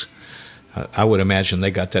 minutes. I would imagine they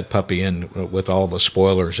got that puppy in with all the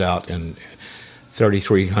spoilers out and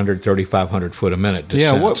 3,300, 3,500 foot a minute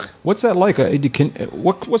descent. Yeah, what's that like?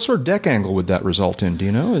 What sort of deck angle would that result in? Do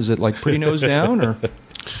you know? Is it like pretty nose down or?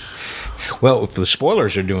 Well, if the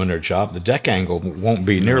spoilers are doing their job, the deck angle won't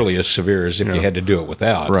be nearly as severe as if you had to do it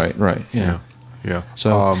without. Right. Yeah.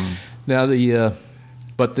 So now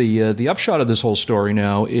But the upshot of this whole story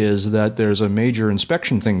now is that there's a major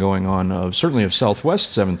inspection thing going on certainly of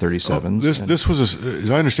Southwest 737s. This was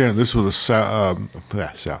as I understand it, this was a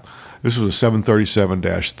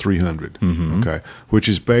 737-300. Mm-hmm. Okay, which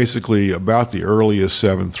is basically about the earliest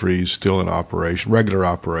 73s still in operation, regular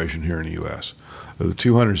operation here in the U.S. The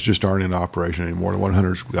 200s just aren't in operation anymore. The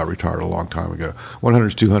 100s got retired a long time ago.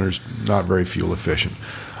 100s, 200s not very fuel efficient.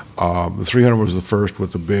 The 300 was the first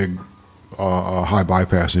with the big high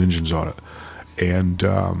bypass engines on it, and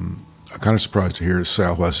I'm kind of surprised to hear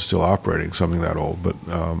Southwest is still operating something that old, but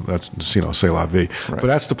that's c'est la vie. Right. But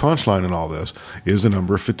that's the punchline in all this is the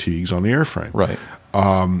number of fatigues on the airframe. Right.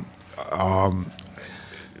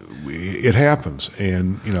 It happens,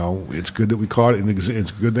 and it's good that we caught it, and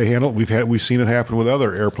it's good they handled it. We've seen it happen with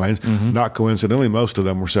other airplanes. Mm-hmm. Not coincidentally, most of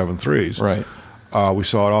them were 737s. Right. We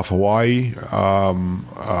saw it off Hawaii.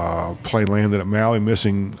 Plane landed at Maui,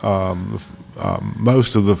 missing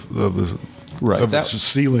most of the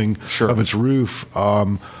ceiling of its roof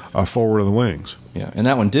forward of the wings. Yeah, and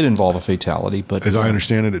that one did involve a fatality, but as I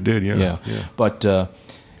understand it, it did. Yeah. But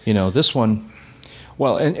this one.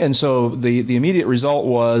 Well, and so the immediate result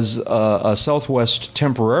was a Southwest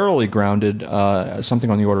temporarily grounded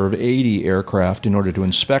something on the order of 80 aircraft in order to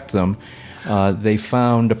inspect them. They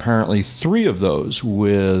found apparently 3 of those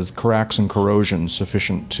with cracks and corrosion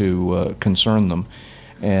sufficient to concern them,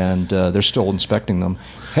 and they're still inspecting them.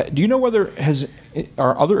 Do you know whether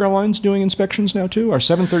are other airlines doing inspections now too? Are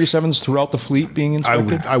 737s throughout the fleet being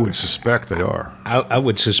inspected? I would suspect they are. I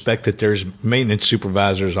would suspect that there's maintenance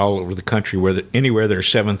supervisors all over the country anywhere there's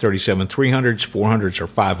 737 300s, 400s, or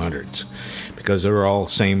 500s, because they're all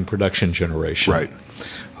same production generation. Right.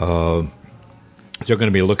 They're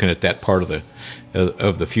going to be looking at that part of the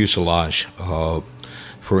fuselage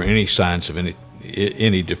for any signs of any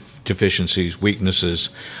deficiencies, weaknesses.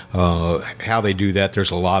 How they do that,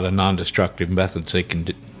 there's a lot of non-destructive methods they can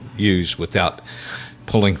use without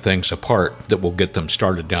pulling things apart that will get them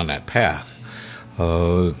started down that path.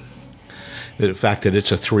 The fact that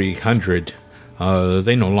it's a 300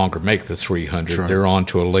 They no longer make the 300. Sure. They're on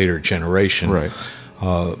to a later generation. Right.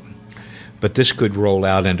 But this could roll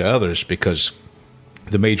out into others because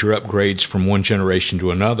the major upgrades from one generation to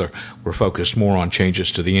another were focused more on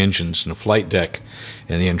changes to the engines and the flight deck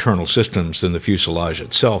and the internal systems than the fuselage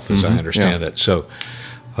itself, as I understand it. So,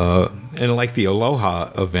 and like the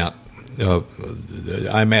Aloha event,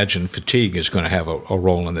 I imagine fatigue is going to have a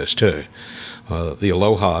role in this too. The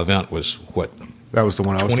Aloha event was what? That was the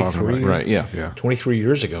one I was talking 23? about. Right, yeah. 23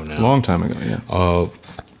 years ago now. Long time ago, yeah.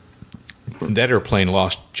 That airplane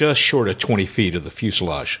lost just short of 20 feet of the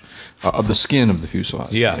fuselage. Of the skin of the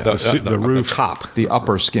fuselage. Yeah, The roof. the top. The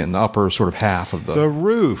upper skin, the upper sort of half of The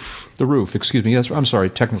roof. the roof. Excuse me. Yes, I'm sorry.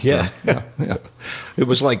 Technical. Yeah. term. Yeah. It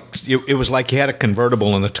was like you had a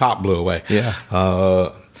convertible and the top blew away. Yeah.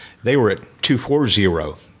 They were at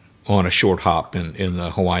 240 on a short hop in the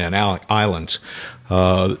Hawaiian Islands.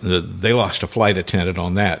 They lost a flight attendant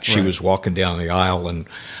on that. She was walking down the aisle, and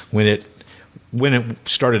when it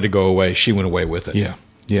started to go away, she went away with it. Yeah.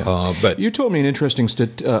 Yeah. But you told me an interesting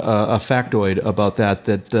a factoid about that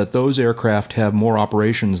those aircraft have more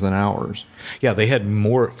operations than ours. yeah, they had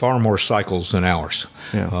far more cycles than ours.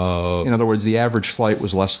 Yeah. In other words, the average flight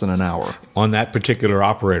was less than an hour. On that particular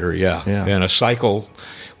operator, yeah. And a cycle,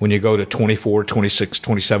 when you go to 24, 26,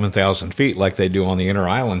 27,000 feet like they do on the inner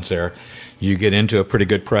islands there, you get into a pretty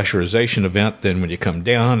good pressurization event. Then when you come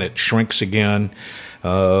down, it shrinks again,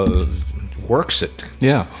 works it.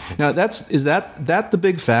 Yeah. Now, is that the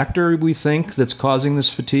big factor we think that's causing this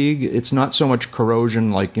fatigue? It's not so much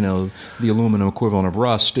corrosion like, the aluminum equivalent of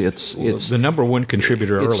rust. It's the number one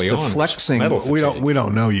contributor early the on. was flexing. metal We fatigue.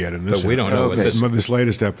 don't know yet in this. But we don't know. Okay. This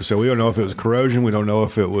latest episode. We don't know if it was corrosion. We don't know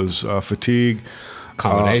if it was fatigue.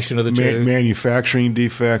 Combination of the two. Manufacturing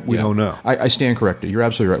defect. We Yeah. don't know. I stand corrected. You're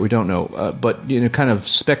absolutely right. We don't know. But kind of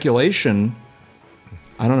speculation,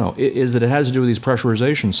 I don't know, is that it has to do with these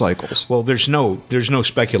pressurization cycles. Well, there's no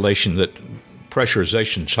speculation that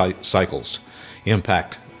pressurization cycles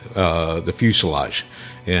impact the fuselage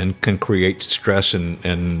and can create stress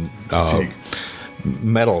and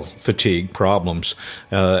metal fatigue problems.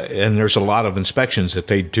 And there's a lot of inspections that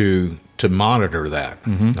they do to monitor that.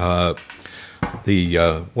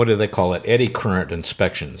 What do they call it? Eddy current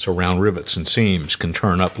inspections around rivets and seams can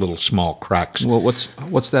turn up little small cracks. Well, what's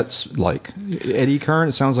that like? Eddy current?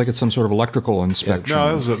 It sounds like it's some sort of electrical inspection. No,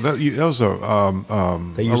 that was a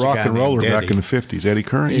They used a rock guy and roller named back Eddie. in the 50s. Eddie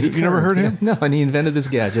Curran. Eddy You never current, heard him? yeah. No, and he invented this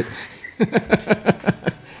gadget. On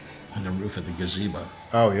the roof of the gazebo.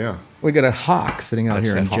 Oh yeah. We got a hawk sitting out That's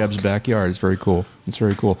here in that Jeb's hawk. backyard. It's very cool.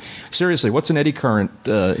 Seriously, what's an eddy current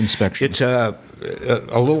inspection? It's a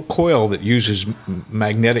little coil that uses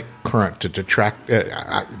magnetic current to detract.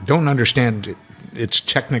 I don't understand its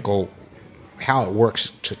technical how it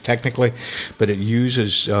works technically, but it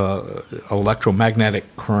uses electromagnetic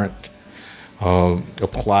current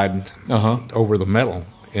applied over the metal,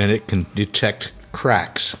 and it can detect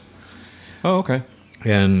cracks. Oh, okay.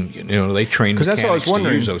 And they train Because that's what I mechanics was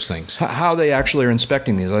wondering. to use those things. How they actually are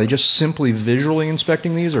inspecting these? Are they just simply visually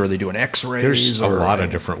inspecting these, or are they doing X-rays? There's a or- lot of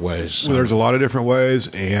different ways. Well, there's a lot of different ways,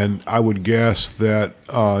 and I would guess that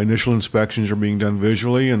initial inspections are being done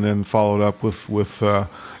visually, and then followed up with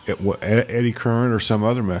eddy current or some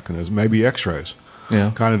other mechanism, maybe X-rays.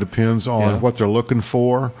 Yeah. Kind of depends on what they're looking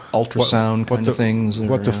for. Ultrasound kind of things, or,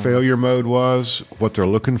 What the failure mode was, what they're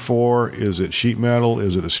looking for. Is it sheet metal?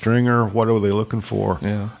 Is it a stringer? What are they looking for?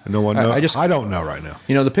 Yeah. No one knows. I I don't know right now.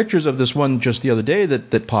 The pictures of this one just the other day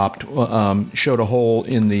that popped showed a hole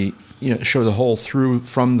in the showed the hole through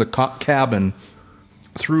from the cabin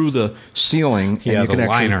through the ceiling. and Yeah, you the can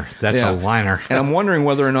actually- liner. That's a liner. And I'm wondering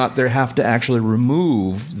whether or not they have to actually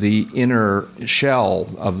remove the inner shell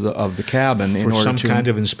of the cabin in For order some to kind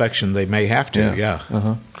of inspection, they may have to. Yeah.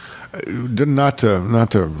 Not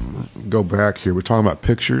to go back here. We're talking about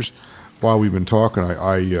pictures. While we've been talking,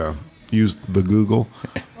 I used the Google,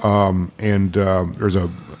 and there's a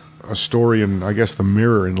story in, I guess, the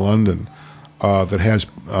Mirror in London that has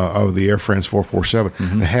of the Air France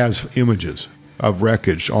 447. It has images of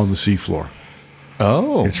wreckage on the seafloor.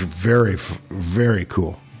 Oh, It's very, very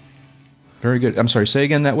cool. very good. I'm sorry. Say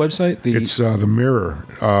again that website. It's the Mirror.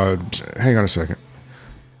 Hang on a second.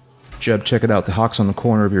 Jeb, check it out. The hawk's on the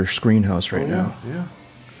corner of your screen house right now. Yeah.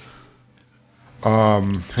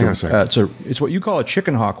 Hang on a second. It's what you call a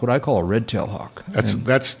chicken hawk. What I call a red-tailed hawk.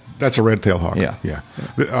 That's a red tail hawk. Yeah.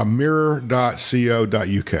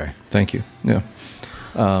 Mirror.co.uk. Thank you. Yeah.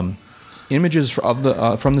 Images from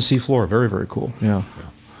the seafloor. Very, very cool. Yeah.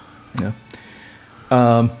 Yeah.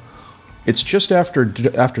 It's just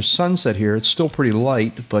after sunset here. It's still pretty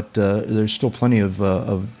light, but there's still plenty of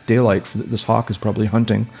daylight. This hawk is probably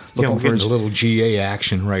hunting. We're getting a little GA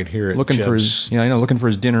action right here. Looking for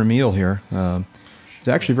his dinner meal here. It's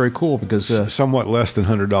actually very cool because somewhat less than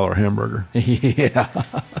 $100 hamburger. Yeah.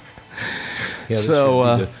 This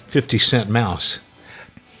so the 50-cent mouse.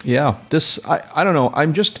 Yeah. I don't know.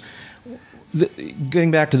 I'm just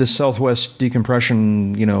getting back to this Southwest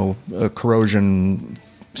decompression, corrosion,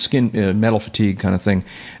 skin metal fatigue kind of thing.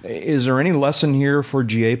 Is there any lesson here for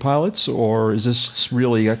GA pilots, or is this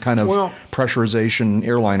really a kind of pressurization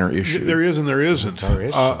airliner issue? There is and there isn't. There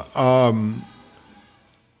is.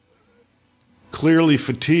 Clearly,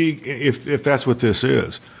 fatigue. If that's what this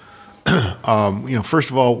is, first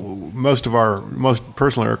of all, most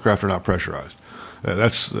personal aircraft are not pressurized.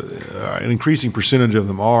 That's an increasing percentage of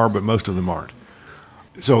them are, but most of them aren't.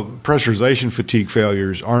 So pressurization fatigue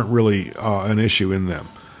failures aren't really an issue in them.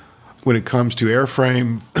 When it comes to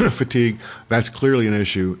airframe fatigue, that's clearly an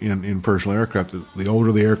issue in personal aircraft. The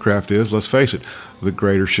older the aircraft is, let's face it, the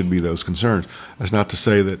greater should be those concerns. That's not to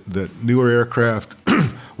say that newer aircraft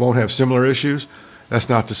won't have similar issues. That's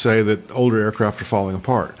not to say that older aircraft are falling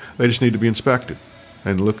apart. They just need to be inspected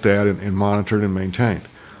and looked at and monitored and maintained.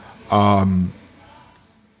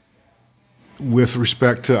 With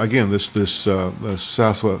respect to, again, this Southwest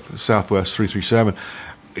 337,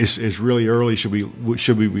 is really early. Should we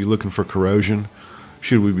be looking for corrosion?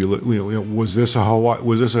 Should we be was this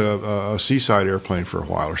a seaside airplane for a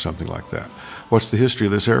while or something like that? What's the history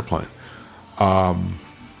of this airplane?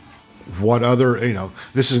 What other,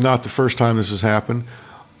 this is not the first time this has happened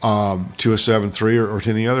to a 73 or to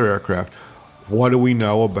any other aircraft. What do we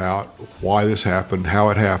know about why this happened, how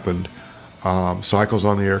it happened, cycles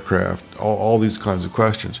on the aircraft, all these kinds of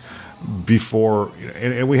questions before,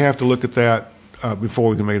 and we have to look at that before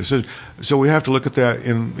we can make a decision. So we have to look at that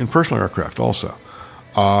in personal aircraft also.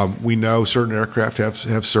 We know certain aircraft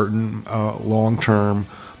have certain long-term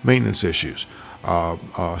maintenance issues.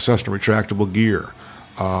 Cessna retractable gear,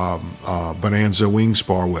 Bonanza wing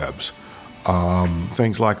spar webs,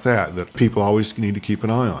 things like that people always need to keep an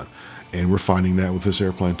eye on. And we're finding that with this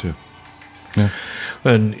airplane too. Yeah.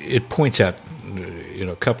 And it points out,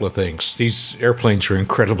 a couple of things. These airplanes are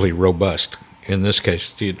incredibly robust. In this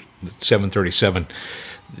case, the 737,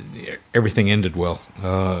 everything ended well.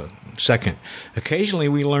 Second, occasionally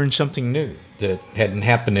we learn something new that hadn't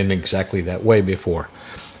happened in exactly that way before.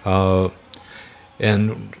 And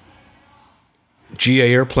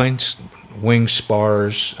GA airplanes, wing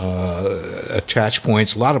spars, attach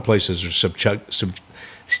points, a lot of places are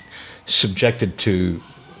subjected to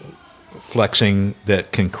flexing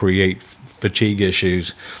that can create fatigue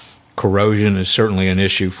issues. Corrosion is certainly an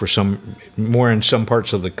issue for more in some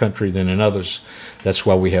parts of the country than in others. That's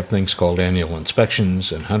why we have things called annual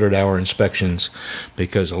inspections and 100-hour inspections,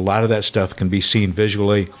 because a lot of that stuff can be seen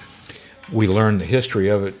visually. We learn the history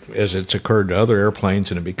of it as it's occurred to other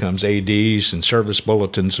airplanes, and it becomes ADs and service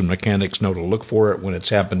bulletins, and mechanics know to look for it when it's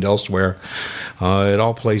happened elsewhere. It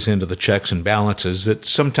all plays into the checks and balances that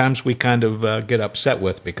sometimes we kind of get upset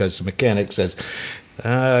with, because the mechanic says,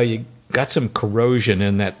 you got some corrosion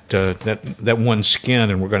in that one skin,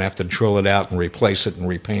 and we're going to have to drill it out and replace it and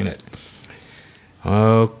repaint it.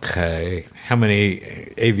 Okay, how many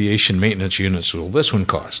aviation maintenance units will this one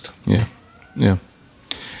cost? Yeah.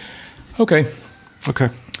 Okay.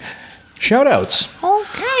 Shout-outs.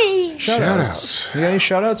 Okay. Shout-outs. Yeah,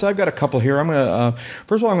 shout-outs. I've got a couple here. I'm going to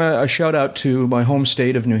first of all, I'm going to shout out to my home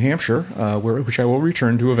state of New Hampshire, which I will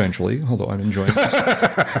return to eventually. Although I'm enjoying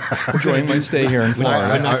my stay here in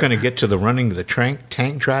Florida. I'm not going to get to the running the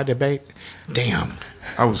tank dry debate. Damn.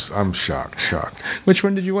 I'm shocked. Which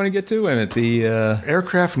one did you want to get to? And at the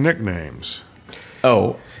aircraft nicknames.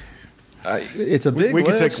 Oh. It's a big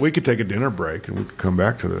list. We could take a dinner break and we could come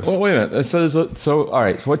back to this. Well, wait a minute. So all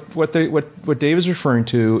right. What Dave is referring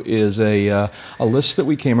to is a list that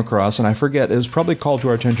we came across, and I forget. It was probably called to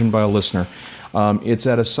our attention by a listener. It's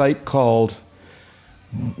at a site called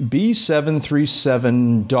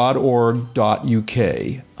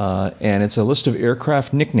b737.org.uk, and it's a list of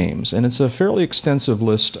aircraft nicknames, and it's a fairly extensive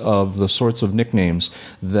list of the sorts of nicknames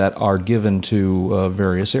that are given to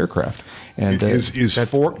various aircraft. And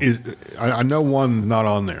I know one not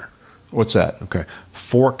on there. What's that? Okay,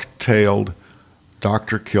 fork-tailed,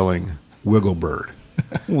 doctor-killing Wigglebird.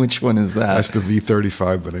 Which one is that? That's the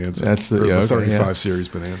V-35 Bonanza. That's the 35 series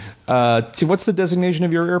Bonanza. See, what's the designation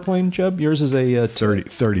of your airplane, Jeb? Yours is a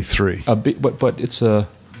 33. But it's a.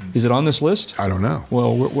 Is it on this list? I don't know.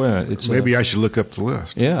 Well, maybe I should look up the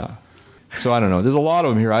list. Yeah. So I don't know. There's a lot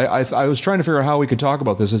of them here. I was trying to figure out how we could talk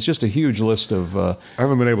about this. It's just a huge list of. I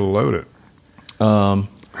haven't been able to load it.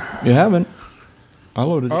 You haven't. I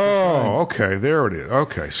loaded it. Oh, okay. There it is.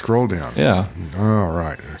 Okay, scroll down. Yeah. All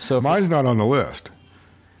right. So mine's not on the list.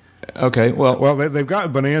 Okay. Well, they've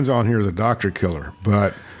got Bonanza on here as a doctor killer,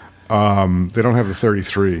 but they don't have the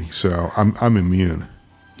 33, so I'm immune.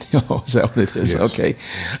 Oh, is that what it is? Yes. Okay.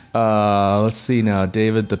 Let's see now,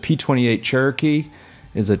 David. The P-28 Cherokee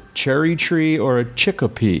is a cherry tree or a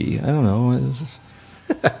chickpea? I don't know.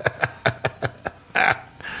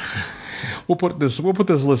 We'll put this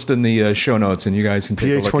list in the show notes, and you guys can take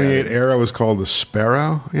a look at PA-28 it. Arrow is called the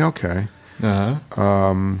Sparrow. Yeah, okay.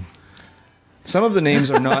 Some of the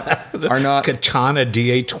names are not Katana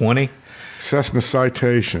DA-20. Cessna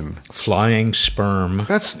Citation. Flying Sperm.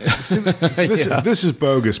 This is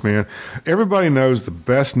bogus, man. Everybody knows the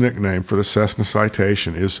best nickname for the Cessna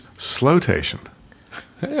Citation is Slowtation.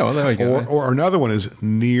 Yeah, well, there we go. Or another one is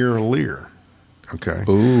Near Lear. Okay.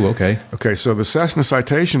 Ooh, okay. Okay, so the Cessna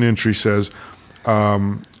Citation entry says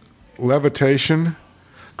levitation,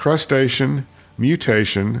 crustation,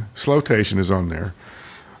 mutation, slowtation is on there.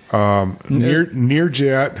 Near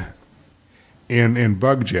jet and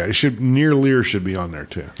bug jet. Near Lear should be on there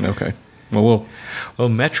too. Okay. Well,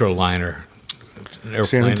 Metroliner.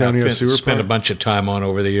 San Antonio I've sewer spent pipe? a bunch of time on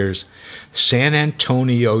over the years. San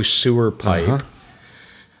Antonio sewer pipe.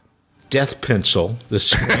 Death Pencil, the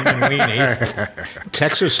Screaming Weenie,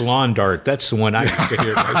 Texas Lawn Dart. That's the one I used to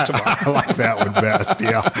hear most of all. I like that one best.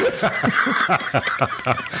 Yeah.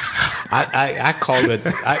 I called it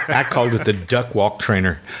the duck walk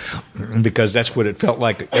trainer because that's what it felt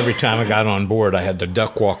like every time I got on board. I had to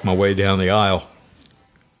duck walk my way down the aisle.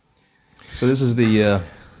 so this is the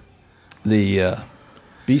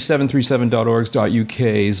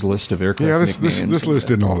B737.org.uk's list of aircraft Yeah, nicknames. this list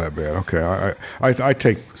isn't all that bad. Okay, I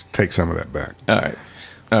take some of that back. All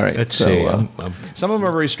right. Let's so, see. some of them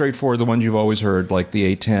are very straightforward. The ones you've always heard, like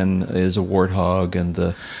the A-10 is a Warthog, and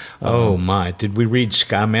the oh my! Did we read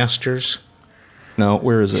Skymasters? no,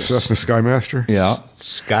 where is it? Cessna Skymaster. Yeah,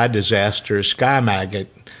 Sky Disaster, Sky Maggot.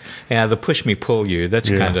 Yeah, the Push Me Pull You. That's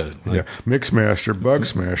kind of yeah. Mixmaster, Bug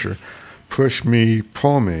Smasher, Push Me,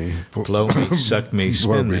 Pull Me, blow me, suck me,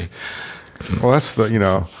 spin me. Well, that's the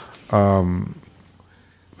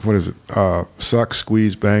what is it? Suck,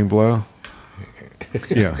 squeeze, bang, blow.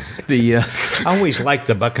 Yeah. the I always liked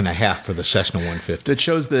the $1.50 for the Cessna 150. that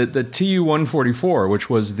shows the Tu-144, which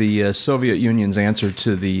was the Soviet Union's answer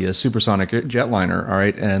to the supersonic jetliner. All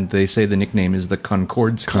right, and they say the nickname is the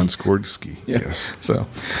Konkordsky. Konskorsky. Yeah. Yes. So,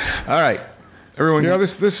 all right, everyone. Yeah,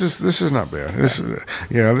 this is not bad. This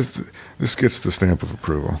gets the stamp of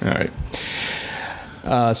approval. All right.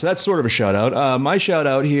 So that's sort of a shout out. My shout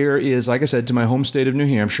out here is, like I said, to my home state of New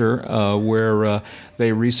Hampshire, where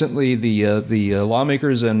they recently the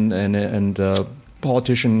lawmakers and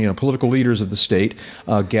political leaders of the state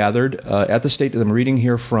gathered at the state. I'm reading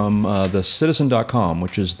here from the Citizen.com,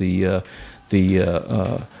 which is the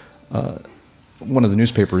one of the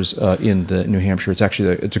newspapers in New Hampshire. It's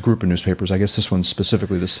actually it's a group of newspapers. I guess this one's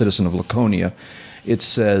specifically the Citizen of Laconia. It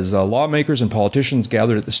says lawmakers and politicians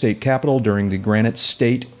gathered at the state capitol during the Granite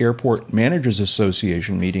State Airport Managers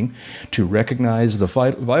Association meeting to recognize the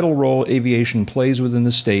vital role aviation plays within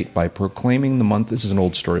the state by proclaiming the month. This is an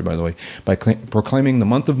old story, by the way. By proclaiming the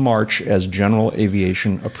month of March as General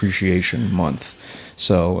Aviation Appreciation Month.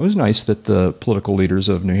 So it was nice that the political leaders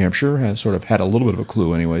of New Hampshire have sort of had a little bit of a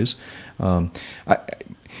clue, anyways.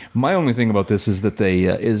 My only thing about this is that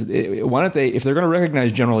why don't they, if they're going to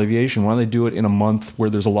recognize general aviation, why don't they do it in a month where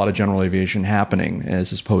there's a lot of general aviation happening,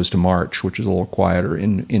 as opposed to March, which is a little quieter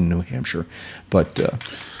in New Hampshire. But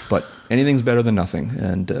anything's better than nothing.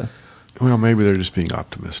 And well, maybe they're just being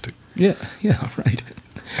optimistic. Yeah, right.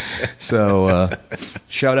 So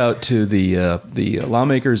shout out to the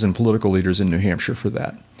lawmakers and political leaders in New Hampshire for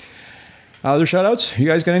that. Other shout outs? You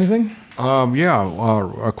guys got anything?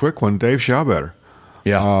 A quick one. Dave Schaubetter.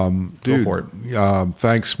 Yeah, dude, go for it.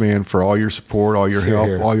 Thanks, man, for all your support, all your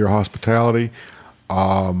help, all your hospitality.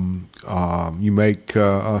 You make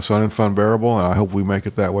Sun and Fun bearable, and I hope we make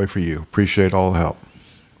it that way for you. Appreciate all the help.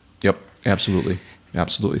 Yep, absolutely.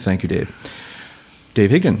 Thank you, Dave. Dave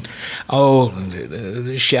Higdon. Oh,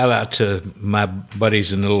 shout out to my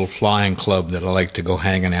buddies in the little flying club that I like to go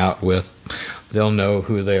hanging out with. They'll know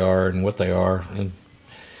who they are and what they are. And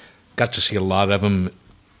got to see a lot of them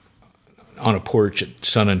on a porch at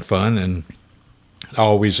Sun and Fun, and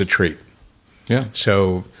always a treat. Yeah.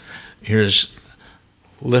 So here's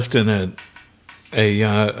lifting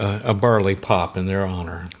a barley pop in their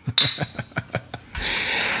honor.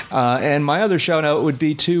 And my other shout out would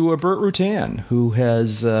be to Burt Rutan, who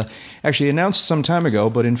has actually announced some time ago,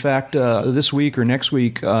 but in fact, this week or next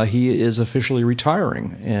week, he is officially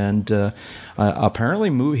retiring. And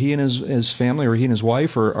apparently, he and his family, or he and his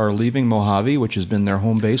wife, are leaving Mojave, which has been their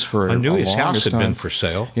home base for I knew a his house had time. been for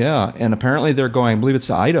sale. Yeah, and apparently they're going, I believe it's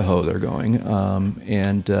to Idaho they're going.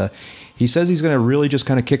 And he says he's going to really just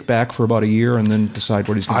kind of kick back for about a year and then decide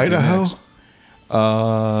what he's going to do next.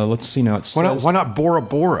 Let's see now. Why not Bora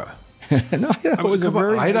Bora? No, Idaho is a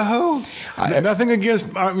very Idaho. Nothing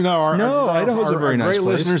against Idaho's a very nice great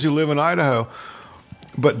place. listeners who live in Idaho,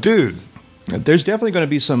 but dude, there's definitely going to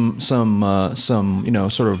be some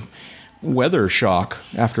sort of weather shock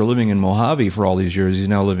after living in Mojave for all these years. He's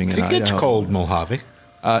now living in Idaho. It gets cold, Mojave.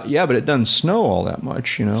 Yeah, but it doesn't snow all that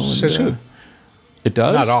much, you know. Says who? It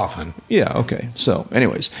does? Not often. Yeah, okay. So,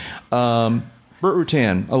 anyways, Burt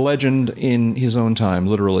Rutan, a legend in his own time,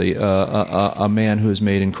 literally, a man who has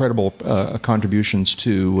made incredible contributions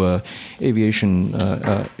to aviation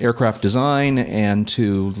aircraft design and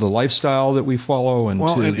to the lifestyle that we follow and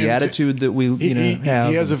to the attitude that we have.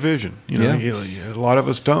 He has a vision. A lot of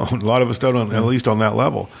us don't. A lot of us don't, at least on that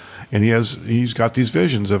level. And he's got these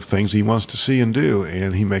visions of things he wants to see and do,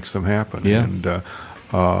 and he makes them happen. Yeah. And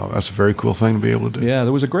that's a very cool thing to be able to do. Yeah,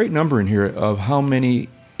 there was a great number in here of how many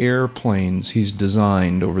airplanes he's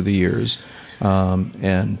designed over the years,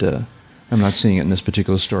 and I'm not seeing it in this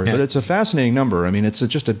particular story, but it's a fascinating number. I mean, it's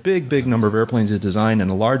just a big number of airplanes he's designed, and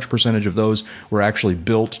a large percentage of those were actually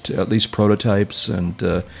built, to at least prototypes. And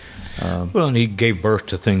and he gave birth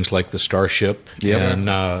to things like the Starship and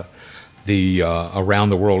the Around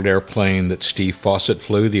the World airplane that Steve Fawcett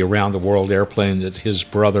flew, the Around the World airplane that his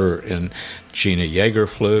brother and Gina Yeager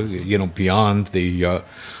flew. Beyond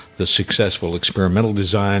the successful experimental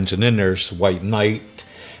designs, and then there's White Knight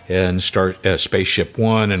and Spaceship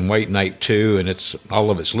One and White Knight 2, and it's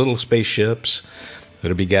all of its little spaceships.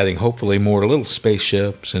 It'll be getting hopefully more little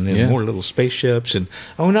spaceships, and then more little spaceships, and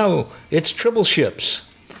oh no, it's triple ships.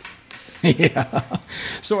 Yeah.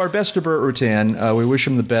 So our best to Burt Rutan. We wish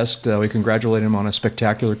him the best. We congratulate him on a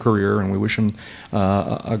spectacular career, and we wish him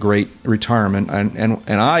a great retirement. And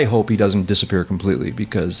I hope he doesn't disappear completely,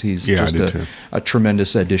 because he's just a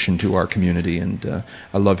tremendous addition to our community. And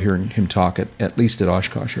I love hearing him talk at least at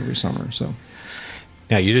Oshkosh every summer. So.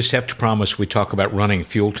 Now, you just have to promise we talk about running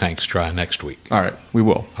fuel tanks dry next week. All right, we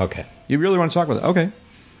will. Okay. You really want to talk about that? Okay.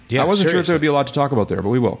 Yeah, I wasn't sure if there seriously. would be a lot to talk about there, but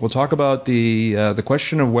we will. We'll talk about the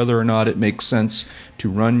question of whether or not it makes sense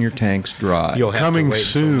to run your tanks dry. You'll have to Coming wait until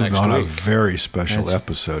soon next on a week. very special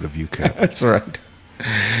episode of UCAP. That's right.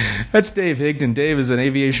 That's Dave Higdon. Dave is an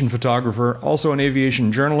aviation photographer, also an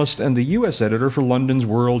aviation journalist, and the U.S. editor for London's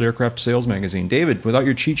World Aircraft Sales magazine. David, without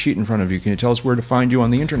your cheat sheet in front of you, can you tell us where to find you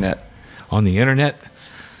on the internet? On the internet?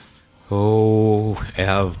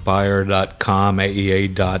 avbuyer.com,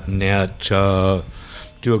 aea.net,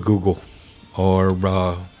 do a Google, or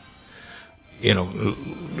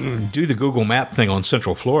do the Google Map thing on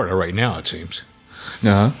Central Florida right now, it seems.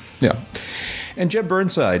 Yeah. And Jeb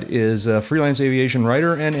Burnside is a freelance aviation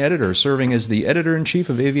writer and editor, serving as the editor-in-chief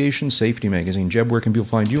of Aviation Safety magazine. Jeb, where can people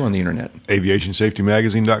find you on the internet?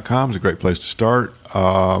 AviationSafetyMagazine.com is a great place to start,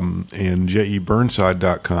 and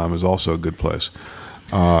jeburnside.com is also a good place.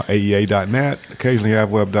 AEA.net, occasionally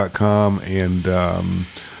have web.com, and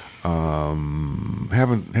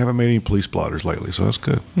haven't made any police blotters lately, so that's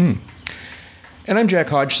good. And I'm Jack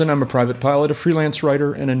Hodgson. I'm a private pilot, a freelance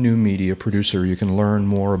writer, and a new media producer. You can learn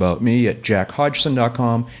more about me at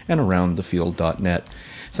jackhodgson.com and aroundthefield.net.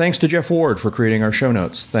 Thanks to Jeff Ward for creating our show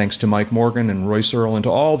notes. Thanks to Mike Morgan and Royce Earl, and to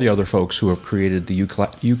all the other folks who have created the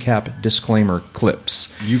UCAP disclaimer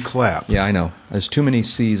clips. UCLAP. Yeah, I know. There's too many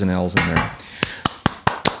C's and L's in there.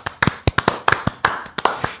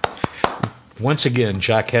 Once again,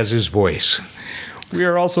 Jack has his voice. We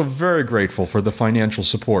are also very grateful for the financial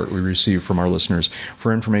support we receive from our listeners.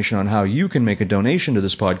 For information on how you can make a donation to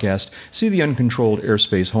this podcast, see the Uncontrolled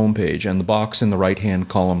Airspace homepage and the box in the right-hand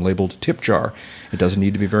column labeled Tip Jar. It doesn't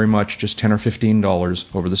need to be very much, just $10 or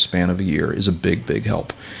 $15 over the span of a year is a big, big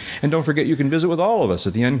help. And don't forget you can visit with all of us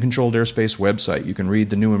at the Uncontrolled Airspace website. You can read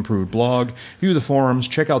the new improved blog, view the forums,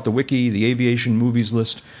 check out the wiki, the aviation movies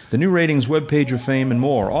list, the new ratings webpage of fame, and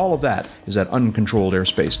more. All of that is at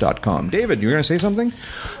uncontrolledairspace.com. David, you're going to say something?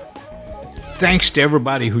 Thanks to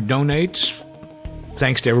everybody who donates.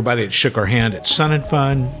 Thanks to everybody that shook our hand at Sun and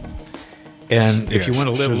Fun. And if you want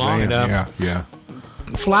to live long enough,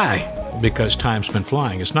 fly, because time's been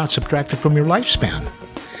flying. It's not subtracted from your lifespan.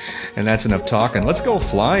 And that's enough talking. Let's go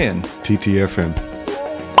flying. TTFN.